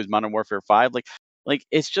 2 is Modern Warfare 5? Like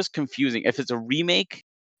it's just confusing. If it's a remake,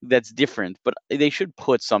 that's different, but they should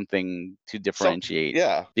put something to differentiate.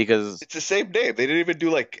 Because it's the same name. They didn't even do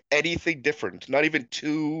like anything different. Not even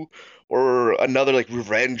 2 or another like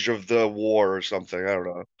Revenge of the War or something. I don't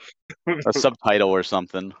know. A subtitle or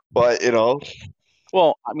something. But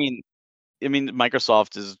well, I mean,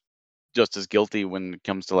 Microsoft is just as guilty when it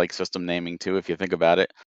comes to like system naming too. If you think about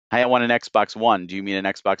it, I want an Xbox One. Do you mean an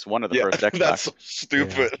Xbox One or the first Xbox? That's so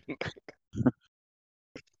stupid. Yeah.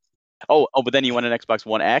 But then you want an Xbox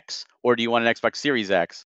One X, or do you want an Xbox Series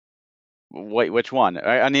X? Wait, which one?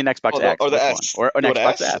 I need an Xbox X. Or the S. Or an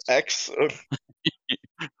Xbox S. X.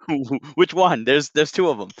 Which one? There's 2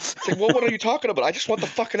 of them. It's like, what one are you talking about? I just want the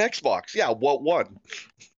fucking Xbox. Yeah, what one?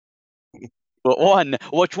 What one?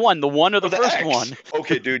 Which one? The one or the first X? one?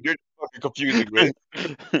 Okay, dude, you're fucking confusing me.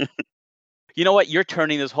 You know what? You're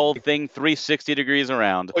turning this whole thing 360 degrees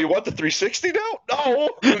around. Oh, you want the 360 now? No.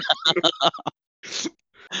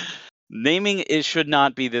 Naming it should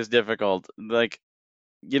not be this difficult. Like,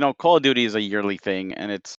 Call of Duty is a yearly thing,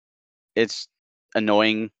 and it's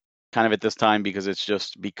annoying kind of at this time because it's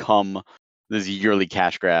just become this yearly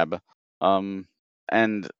cash grab. And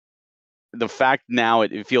the fact now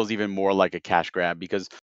it feels even more like a cash grab because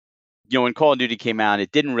when Call of Duty came out,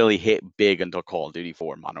 it didn't really hit big until Call of Duty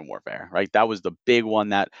 4 Modern Warfare, right? That was the big one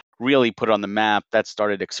that really put it on the map, that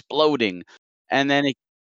started exploding. And then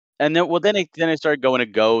it started going to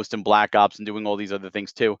Ghost and Black Ops and doing all these other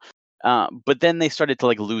things too. But then they started to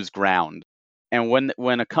lose ground. And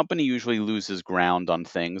when a company usually loses ground on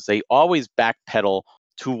things, they always backpedal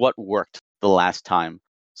to what worked the last time.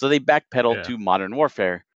 So they backpedal to Modern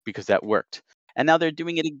Warfare because that worked. And now they're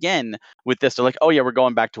doing it again with this. They're like, oh yeah, we're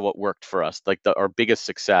going back to what worked for us, like our biggest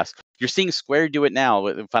success. You're seeing Square do it now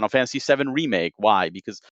with Final Fantasy VII Remake. Why?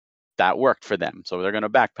 Because that worked for them. So they're going to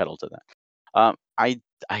backpedal to that.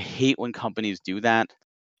 I hate when companies do that,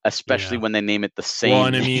 especially when they name it the same. Well,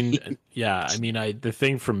 and I mean, the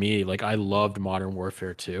thing for me, I loved Modern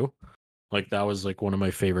Warfare 2. That was one of my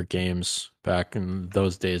favorite games back in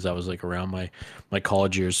those days. That was around my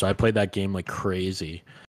college years. So I played that game like crazy.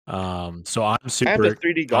 So I'm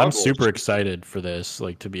super excited for this,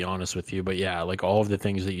 to be honest with you. But yeah, all of the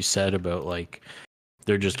things that you said about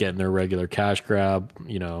they're just getting their regular cash grab,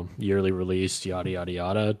 yearly release, yada yada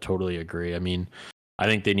yada. Totally agree. I mean, I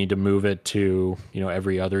think they need to move it to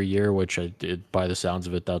every other year, which by the sounds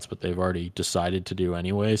of it, that's what they've already decided to do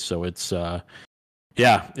anyway. So it's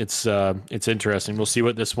it's interesting. We'll see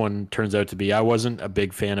what this one turns out to be. I wasn't a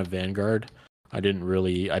big fan of Vanguard. I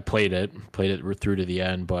played it through to the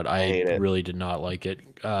end, but I really did not like it.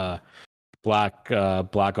 Black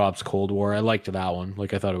Ops Cold War, I liked that one. I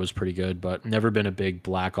thought it was pretty good, but never been a big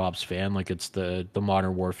Black Ops fan. It's the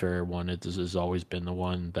Modern Warfare one. It has always been the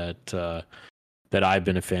one that I've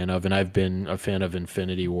been a fan of, and I've been a fan of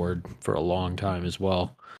Infinity Ward for a long time as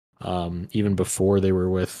well, even before they were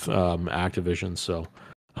with Activision. So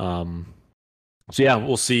yeah,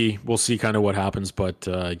 we'll see kind of what happens,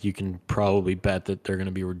 but you can probably bet that they're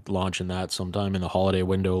going to be launching that sometime in the holiday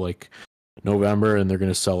window, November, and they're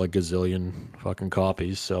going to sell a gazillion fucking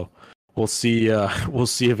copies. So we'll see. We'll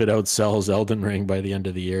see if it outsells Elden Ring by the end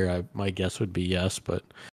of the year. My guess would be yes, but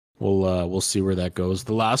we'll see where that goes.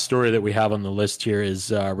 The last story that we have on the list here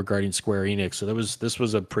is regarding Square Enix. So this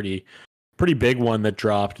was a pretty big one that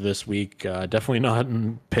dropped this week. Definitely not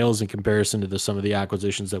pales in comparison to some of the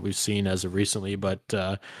acquisitions that we've seen as of recently. But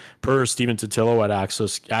per Steven Totilo at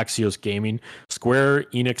Axios Gaming, Square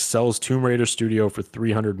Enix sells Tomb Raider Studio for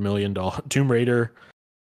 $300 million. Tomb Raider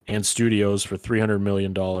and Studios for $300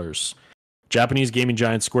 million. Japanese gaming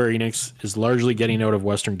giant Square Enix is largely getting out of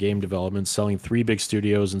Western game development, selling 3 big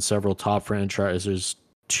studios and several top franchises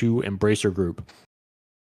to Embracer Group.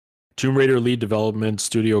 Tomb Raider lead development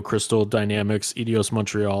studio Crystal Dynamics, Eidos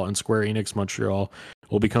Montreal, and Square Enix Montreal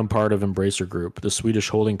will become part of Embracer Group, the Swedish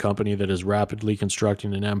holding company that is rapidly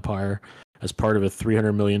constructing an empire as part of a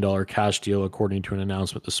 $300 million cash deal, according to an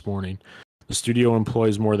announcement this morning. The studio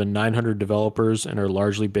employs more than 900 developers and are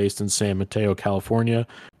largely based in San Mateo, California,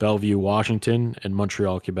 Bellevue, Washington, and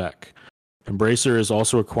Montreal, Quebec. Embracer is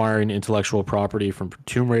also acquiring intellectual property from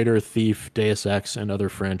Tomb Raider, Thief, Deus Ex, and other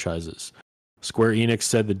franchises. Square Enix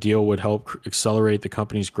said the deal would help accelerate the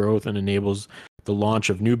company's growth and enables the launch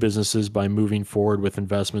of new businesses by moving forward with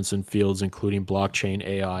investments in fields including blockchain,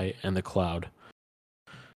 AI, and the cloud.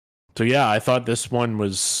 So yeah, I thought this one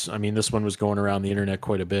was going around the internet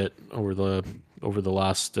quite a bit over the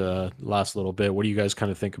last little bit. What do you guys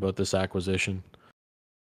kind of think about this acquisition?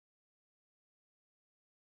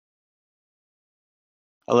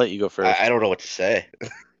 I'll let you go first. I don't know what to say.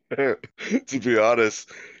 To be honest,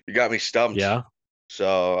 you got me stumped. Yeah.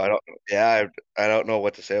 So I don't know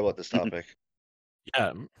what to say about this topic.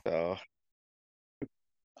 Yeah. So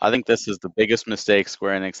I think this is the biggest mistake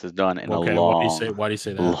Square Enix has done in a long, why do you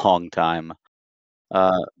say that? long time.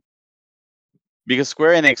 Because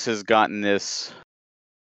Square Enix has gotten this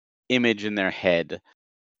image in their head,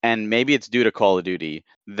 and maybe it's due to Call of Duty,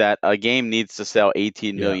 that a game needs to sell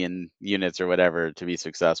 18 million units or whatever to be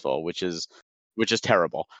successful, which is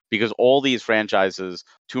terrible. Because all these franchises,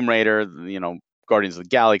 Tomb Raider, Guardians of the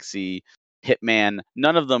Galaxy, Hitman,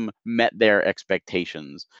 none of them met their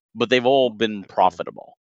expectations, but they've all been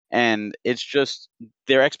profitable. And it's just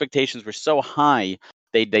their expectations were so high,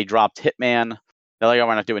 they dropped Hitman. They're like, oh,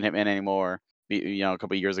 we're not doing Hitman anymore. A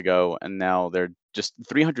couple of years ago, and now they're just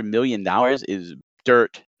 $300 million is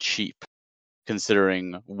dirt cheap,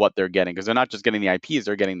 considering what they're getting. Because they're not just getting the IPs;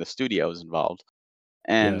 they're getting the studios involved.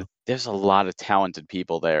 and there's a lot of talented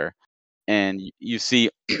people there. And you see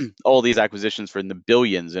all these acquisitions for in the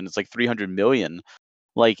billions, and it's like 300 million.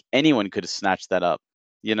 Like anyone could have snatched that up,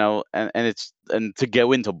 and to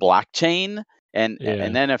go into blockchain and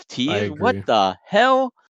NFTs, what the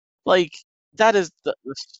hell? Like that is the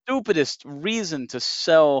stupidest reason to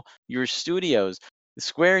sell your studios.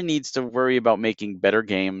 Square needs to worry about making better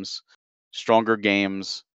games, stronger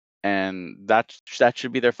games, and that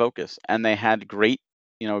should be their focus. And they had great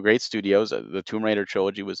studios. The Tomb Raider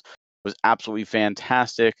trilogy was absolutely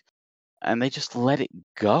fantastic, and they just let it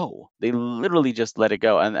go. They literally just let it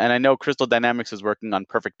go. And I know Crystal Dynamics is working on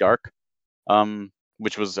Perfect Dark,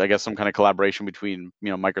 which was, I guess, some kind of collaboration between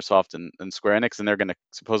Microsoft and Square Enix, and they're going to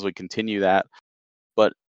supposedly continue that.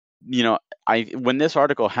 But when this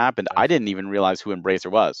article happened, I didn't even realize who Embracer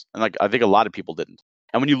was, and I think a lot of people didn't.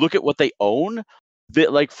 And when you look at what they own,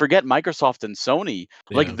 forget Microsoft and Sony,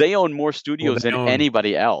 they own more studios than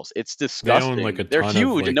anybody else. It's disgusting. They own They're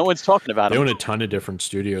huge, and no one's talking about them. They own a ton of different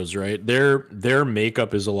studios, right? Their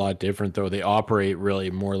makeup is a lot different, though. They operate really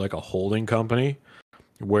more like a holding company,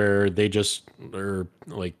 where they just are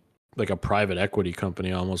like a private equity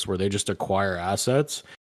company almost, where they just acquire assets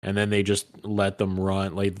and then they just let them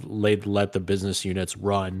run, let the business units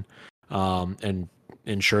run, and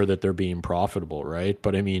ensure that they're being profitable, right?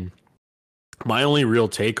 But I mean, my only real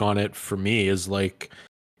take on it for me is I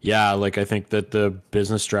think that the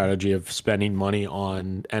business strategy of spending money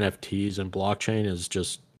on NFTs and blockchain is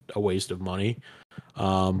just a waste of money.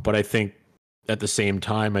 But I think at the same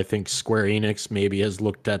time, I think Square Enix maybe has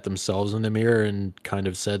looked at themselves in the mirror and kind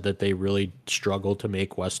of said that they really struggle to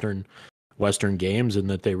make Western games, and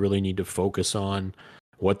that they really need to focus on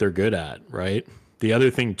what they're good at, right? The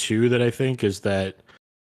other thing too that I think is that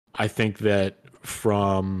I think that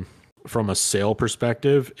from a sale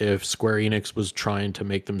perspective, if Square Enix was trying to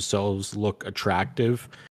make themselves look attractive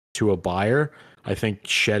to a buyer, I think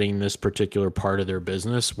shedding this particular part of their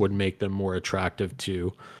business would make them more attractive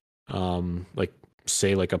to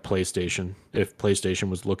say a PlayStation. If PlayStation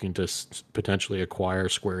was looking to potentially acquire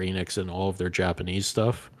Square Enix and all of their Japanese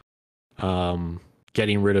stuff,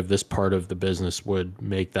 getting rid of this part of the business would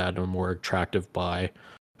make that a more attractive buy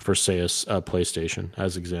for, say, a PlayStation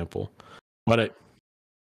as example. But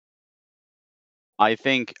I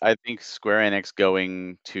think Square Enix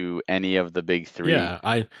going to any of the big three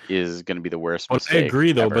is going to be the worst mistake. I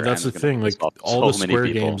agree, though. Ever, but that's the thing. All the Square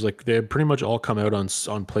games, they pretty much all come out on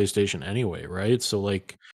PlayStation anyway, right? So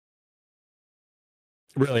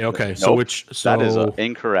really, okay. Nope, that is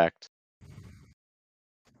incorrect.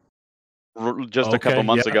 Just a couple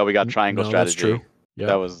months ago, we got Triangle Strategy. That's true.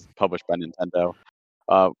 That was published by Nintendo.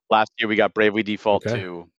 Last year, we got Bravely Default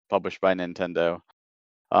 2, published by Nintendo.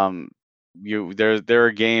 There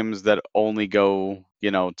are games that only go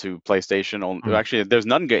to PlayStation. Actually, there's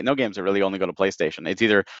no games that really only go to PlayStation. It's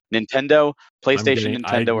either Nintendo, PlayStation,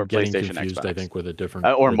 Nintendo, or PlayStation confused, Xbox. I think with a different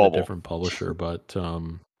or mobile, a different publisher, but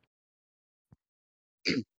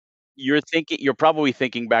you're probably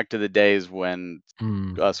thinking back to the days when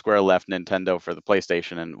Square left Nintendo for the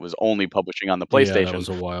PlayStation and was only publishing on the PlayStation. Yeah, that was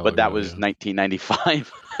a while but that was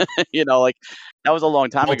 1995. That was a long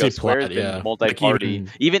time ago. Square's been multi-party.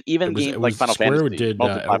 Even games like Final Fantasy. Square did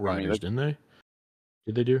Outriders, didn't they?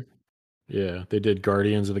 Did they do? Yeah, they did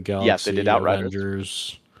Guardians of the Galaxy. Yes, they did Outriders.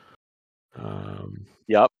 Avengers.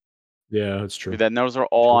 Yep. Yeah, that's true. Then those are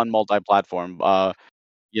all on multi-platform.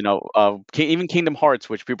 Even Kingdom Hearts,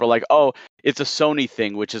 which people are like, oh, it's a Sony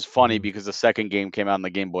thing, which is funny because the second game came out on the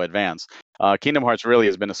Game Boy Advance. Kingdom Hearts really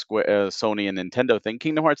has been a Sony and Nintendo thing.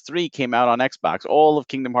 Kingdom Hearts 3 came out on Xbox. All of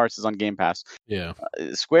Kingdom Hearts is on Game Pass. Yeah.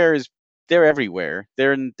 Square they're everywhere.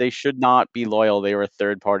 They should not be loyal. They are a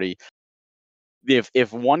third party.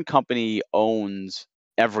 If one company owns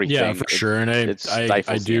everything, yeah, for sure, and I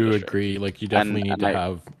do agree. You definitely need to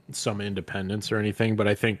have some independence or anything, but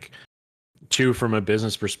I think too, from a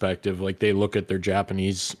business perspective, they look at their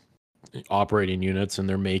Japanese operating units and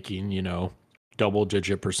they're making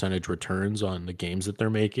double-digit percentage returns on the games that they're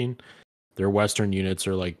making. Their Western units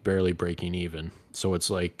are barely breaking even. So it's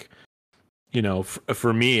for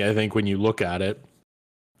me, I think when you look at it,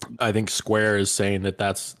 I think Square is saying that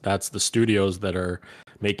that's the studios that are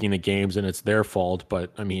making the games and it's their fault.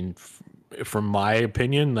 But I mean, from my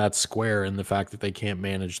opinion, that's Square and the fact that they can't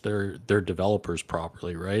manage their developers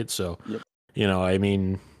properly, right? So, I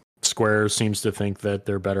mean, Square seems to think that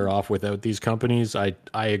they're better off without these companies. I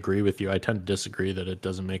agree with you. I tend to disagree that it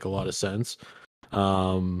doesn't make a lot of sense.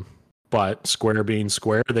 But Square being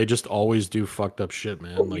Square, they just always do fucked up shit,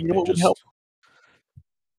 man.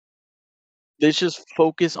 They just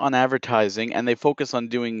focus on advertising and they focus on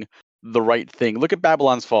doing the right thing. Look at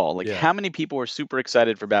Babylon's Fall. Like, Yeah. how many people were super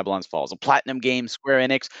excited for Babylon's Fall? It's a platinum game, Square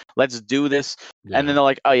Enix. Let's do this. And then they're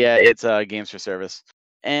like, oh yeah, it's games for service.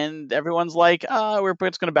 And everyone's like, we're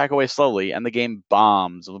just going to back away slowly. And the game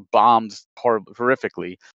bombs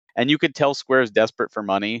horrifically. And you could tell Square's desperate for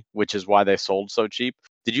money, which is why they sold so cheap.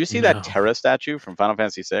 Did you see that Terra statue from Final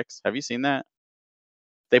Fantasy VI? Have you seen that?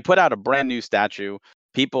 They put out a brand new statue.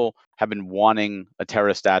 People have been wanting a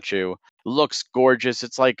Terra statue. Looks gorgeous.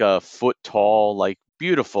 It's like a foot tall, like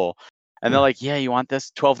beautiful. And they're like, yeah, you want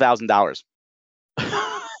this? $12,000.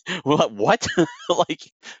 What? Like,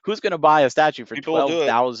 who's going to buy a statue for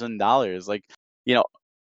 $12,000? Like, you know,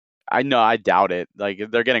 I doubt it. Like,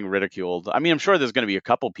 they're getting ridiculed. I mean, I'm sure there's going to be a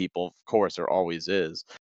couple people, of course, there always is.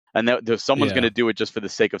 And someone's going to do it just for the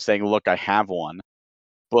sake of saying, look, I have one.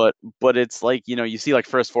 But it's like, you know, you see like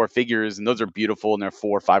first four figures and those are beautiful and they're $400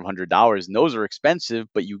 or $500 and those are expensive,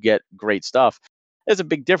 but you get great stuff. There's a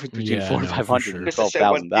big difference between $400 and $500 and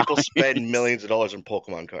 $12,000. People spend millions of dollars on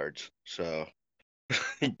Pokemon cards, so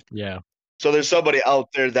yeah. So there's somebody out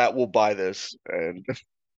there that will buy this, and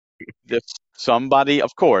there's somebody,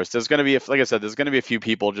 of course. There's going to be, like I said, there's going to be a few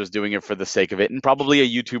people just doing it for the sake of it, and probably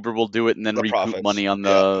a YouTuber will do it and then recoup money on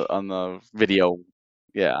the video.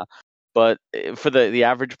 Yeah. But for the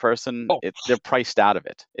average person, they're priced out of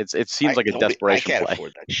it. It seems like a desperation play. I can't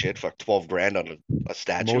afford that shit for $12,000 on a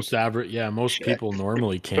statue. Most people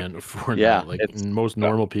normally can't afford that. Like most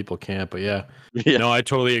normal people can't. But no, I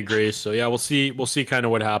totally agree. So we'll see kind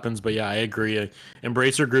of what happens. But I agree.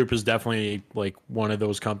 Embracer Group is definitely like one of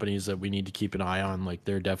those companies that we need to keep an eye on. Like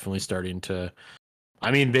they're definitely starting to.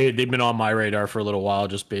 I mean, they've been on my radar for a little while,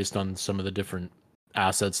 just based on some of the different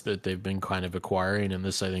assets that they've been kind of acquiring, and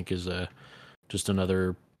this I think is just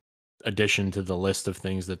another addition to the list of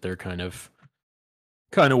things that they're kind of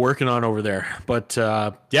working on over there. But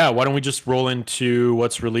why don't we just roll into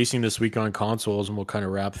what's releasing this week on consoles, and we'll kind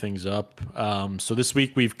of wrap things up. So this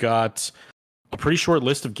week we've got a pretty short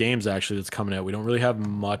list of games actually that's coming out. We don't really have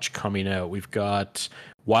much coming out. We've got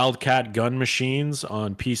Wildcat Gun Machines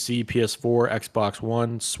on PC, PS4, Xbox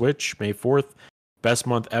One, Switch, May 4th. Best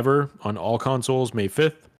Month Ever on all consoles, May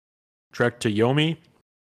 5th. Trek to Yomi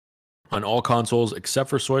on all consoles except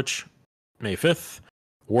for Switch, May 5th.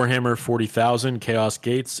 Warhammer 40,000 Chaos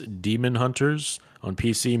Gates Demon Hunters on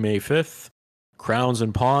PC, May 5th. Crowns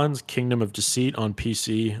and Pawns Kingdom of Deceit on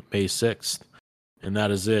PC, May 6th. And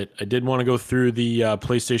that is it. I did want to go through the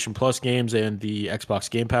PlayStation Plus games and the Xbox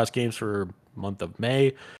Game Pass games for month of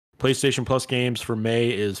May. PlayStation Plus games for May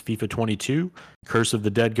is FIFA 22, Curse of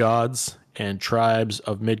the Dead Gods, and Tribes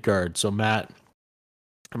of Midgard. So Matt,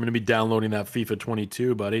 I'm going to be downloading that FIFA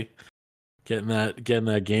 22, buddy. Getting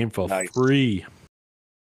that game for free.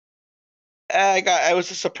 I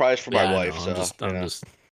was a surprise for my wife. I'm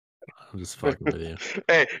just fucking with you.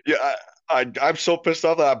 Hey, I'm so pissed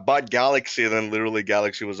off that I bought Galaxy and then literally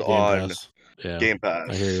Galaxy was on Game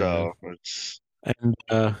Pass. So it's. And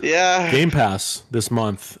Game Pass this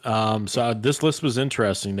month. So this list was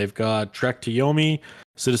interesting. They've got Trek to Yomi,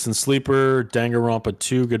 Citizen Sleeper, Danganronpa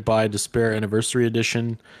 2 Goodbye Despair Anniversary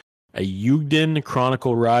Edition, a Yugden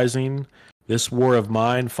Chronicle Rising, This War of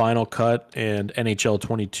Mine Final Cut, and NHL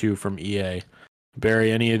 22 from EA.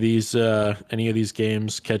 Barry, any of these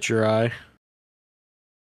games catch your eye?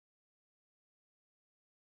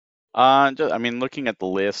 I mean, looking at the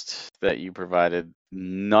list that you provided,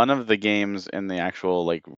 none of the games in the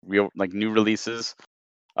actual real new releases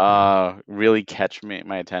really catch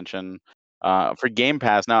my attention. For Game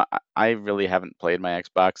Pass, now I really haven't played my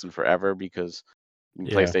Xbox in forever because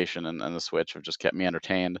PlayStation and the Switch have just kept me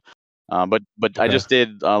entertained. But I just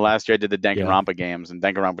did last year. I did the Danganronpa games, and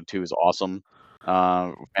Danganronpa 2 is awesome.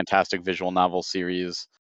 Fantastic visual novel series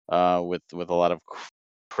with a lot of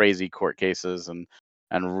crazy court cases and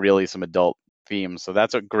really some adult themes. So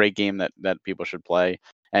that's a great game that people should play.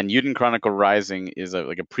 And Yuden Chronicle Rising is a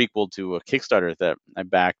prequel to a Kickstarter that I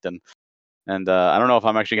backed, and I don't know if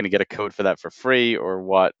I'm actually going to get a code for that for free or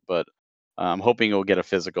what, but I'm hoping it'll get a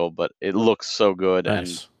physical. But it looks so good,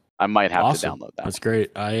 and I might have to download that. That's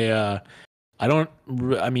great. I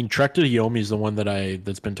mean, Trek to Yomi is the one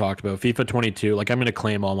that's been talked about. FIFA 22, I'm going to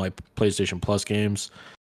claim all my PlayStation Plus games.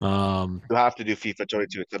 You have to do FIFA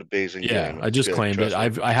 22. It's an amazing game. Yeah, I just claimed it.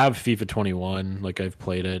 I have FIFA 21. I've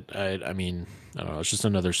played it. I mean, I don't know. It's just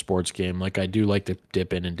another sports game. I do like to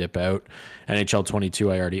dip in and dip out. NHL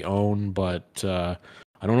 22 I already own, but I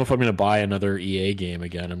don't know if I'm going to buy another EA game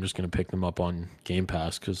again. I'm just going to pick them up on Game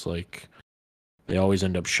Pass because they always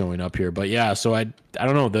end up showing up here. But yeah, so I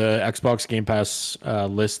don't know. The Xbox Game Pass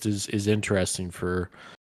list is interesting for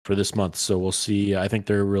this month. So we'll see. I think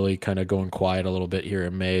they're really kind of going quiet a little bit here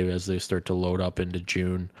in May as they start to load up into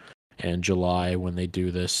June and July when they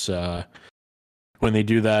do this when they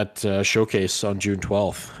do that showcase on June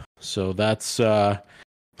 12th. So that's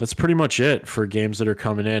pretty much it for games that are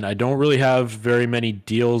coming in. I don't really have very many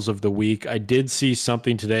deals of the week. I did see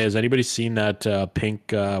something today. Has anybody seen that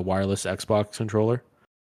pink wireless Xbox controller?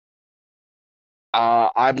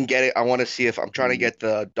 I want to see if I'm trying to get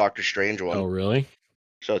the Doctor Strange one. Oh, really?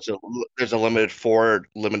 So there's a four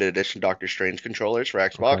limited edition Doctor Strange controllers for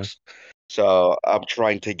Xbox. Okay. So I'm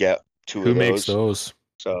trying to get two of those. Who makes those?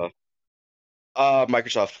 So,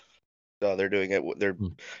 Microsoft. So they're doing it. They're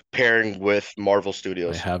pairing with Marvel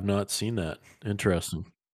Studios. I have not seen that. Interesting.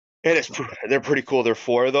 And they're pretty cool. There are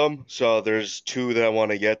four of them. So there's two that I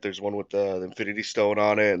want to get. There's one with the Infinity Stone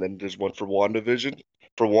on it, and then there's one for WandaVision.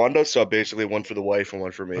 For Wanda, so basically one for the wife and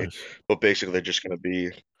one for me. Nice. But basically they're just going to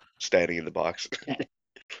be standing in the box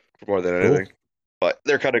for more than anything. Cool. But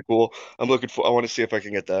they're kind of cool. I want to see if I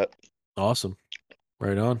can get that. Awesome.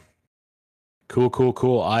 Right on.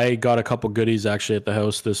 Cool. I got a couple goodies actually at the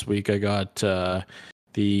house this week. I got the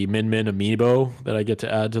Min Min amiibo that I get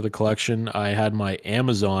to add to the collection. I had my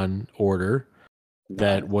Amazon order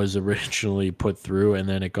that was originally put through, and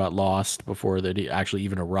then it got lost before that it actually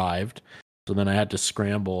even arrived. So then I had to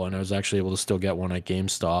scramble, and I was actually able to still get one at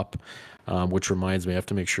GameStop, which reminds me I have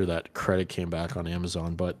to make sure that credit came back on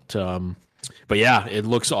Amazon. But yeah, it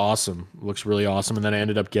looks awesome. It looks really awesome. And then I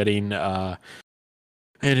ended up getting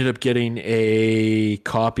a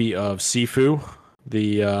copy of Sifu,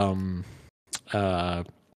 the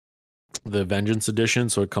Vengeance edition.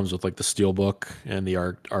 So it comes with like the steelbook and the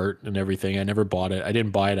art and everything. I never bought it. I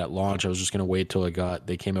didn't buy it at launch. I was just gonna wait till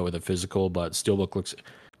they came out with a physical. But steelbook looks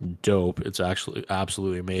dope. It's actually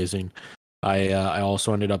absolutely amazing. I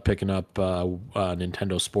also ended up picking up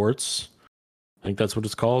Nintendo Sports. I think that's what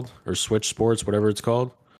it's called, or Switch Sports, whatever it's called.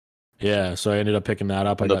 Yeah, so I ended up picking that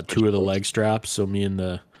up. I got two of the leg straps. So me and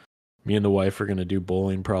the wife are gonna do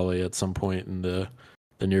bowling probably at some point in the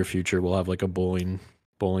near future. We'll have like a bowling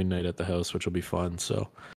night at the house, which will be fun. So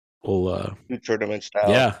we'll tournament style.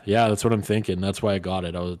 Yeah, that's what I'm thinking. That's why I got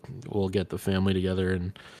it. We'll get the family together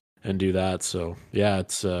and do that. So yeah,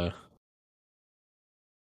 it's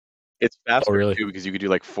faster really? too because you could do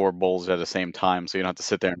like 4 bowls at the same time, so you don't have to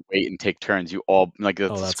sit there and wait and take turns. You all like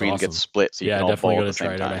the screen awesome. Gets split, so you can all definitely bowl gotta at the same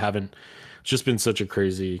try it time. out. I haven't. It's just been such a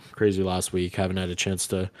crazy last week. Haven't had a chance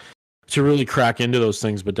to really crack into those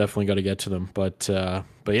things, but definitely got to get to them. But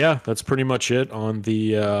yeah, that's pretty much it on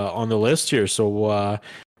the list here. So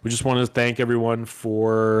we just want to thank everyone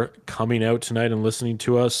for coming out tonight and listening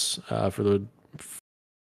to us.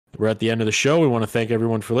 We're at the end of the show. We want to thank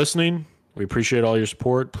everyone for listening. We appreciate all your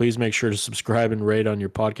support. Please make sure to subscribe and rate on your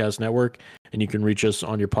podcast network, and you can reach us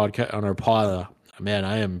on your podcast on our pod. Man,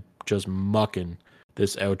 I am just mucking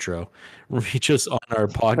this outro. Reach us on our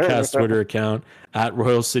podcast Twitter account at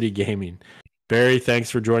Royal City Gaming. Barry, thanks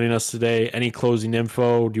for joining us today. Any closing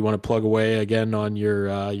info? Do you want to plug away again on your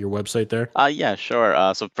website there? Yeah,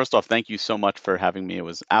 sure. So first off, thank you so much for having me. It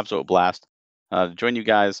was an absolute blast to join you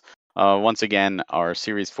guys. Once again, our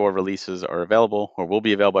Series 4 releases are available, or will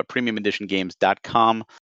be available at premiumeditiongames.com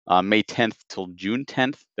May 10th till June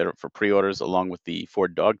 10th. They're for pre-orders along with the 4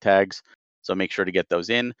 dog tags. So make sure to get those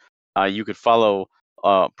in. You could follow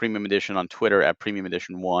Premium Edition on Twitter at Premium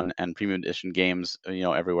Edition 1 and Premium Edition Games,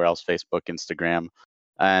 everywhere else, Facebook, Instagram.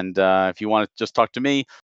 And if you want to just talk to me,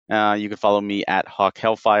 you can follow me at Hawk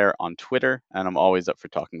Hellfire on Twitter, and I'm always up for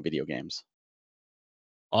talking video games.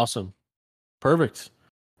 Awesome. Perfect.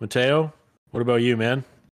 Mateo, what about you, man?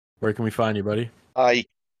 Where can we find you, buddy? You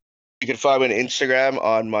can find me on Instagram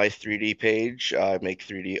on my 3D page. I make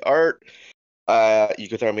 3D art. You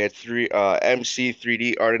can find me at MC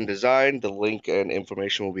 3D Art and Design. The link and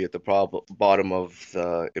information will be at the bottom of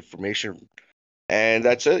the information. And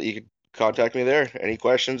that's it. You can contact me there. Any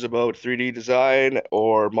questions about 3D design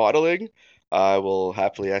or modeling, I will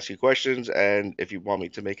happily ask you questions. And if you want me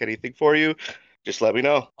to make anything for you, just let me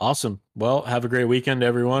know. Awesome. Well, have a great weekend,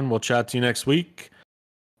 everyone. We'll chat to you next week.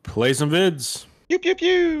 Play some vids. Pew, pew,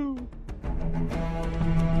 pew.